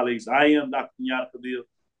friends and colleagues. I am Dr. Kenyatta Cavill,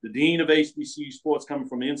 the Dean of HBCU Sports, coming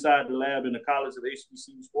from inside the lab in the College of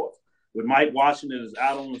HBCU Sports, with Mike Washington is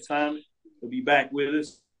out on assignment. He'll be back with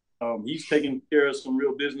us. He's taking care of some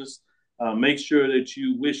real business. Make sure that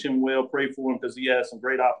you wish him well, pray for him, because he has some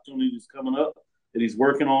great opportunities coming up that he's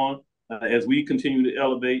working on as we continue to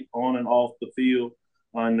elevate on and off the field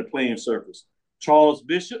on the playing surface. Charles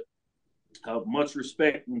Bishop, much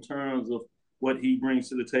respect in terms of what he brings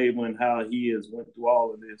to the table and how he has went through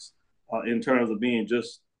all of this in terms of being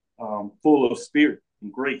just full of spirit and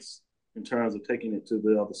grace in terms of taking it to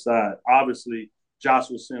the other side. Obviously,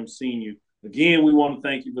 Joshua Sims Sr. Again, we want to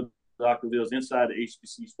thank you for Dr. Ville's Inside the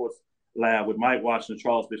HBCU Sports Lab with Mike Washington,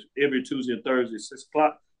 Charles Bishop, every Tuesday and Thursday at 6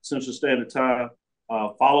 o'clock Central Standard Time.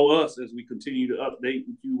 Follow us as we continue to update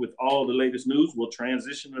you with all the latest news. We'll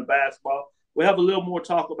transition to basketball. We'll have a little more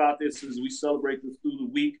talk about this as we celebrate this through the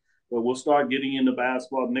week, but we'll start getting into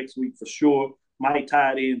basketball next week for sure. Mike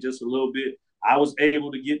tied in just a little bit. I was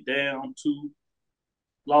able to get down to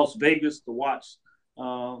Las Vegas to watch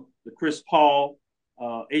the Chris Paul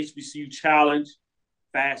HBCU Challenge.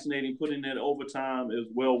 Fascinating. Putting that overtime is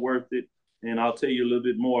well worth it, and I'll tell you a little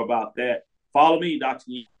bit more about that. Follow me, Dr.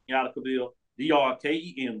 Kenyatta Cavill,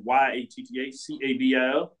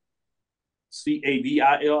 DrKenyattaCavill.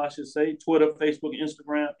 CAVIL, I should say. Twitter, Facebook, and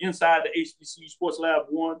Instagram. Inside the HBCU Sports Lab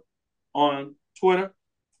 1 on Twitter,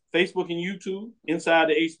 Facebook, and YouTube. Inside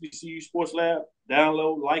the HBCU Sports Lab.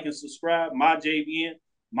 Download, like, and subscribe. My JVN,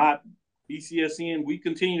 my BCSN. We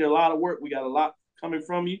continue a lot of work. We got a lot coming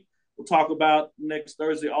from you. We'll talk about next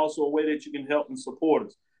Thursday also a way that you can help and support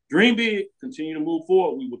us. Dream big. Continue to move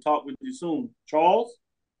forward. We will talk with you soon. Charles?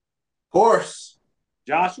 Of course.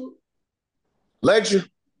 Joshua? Lecture.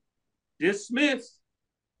 Dismiss.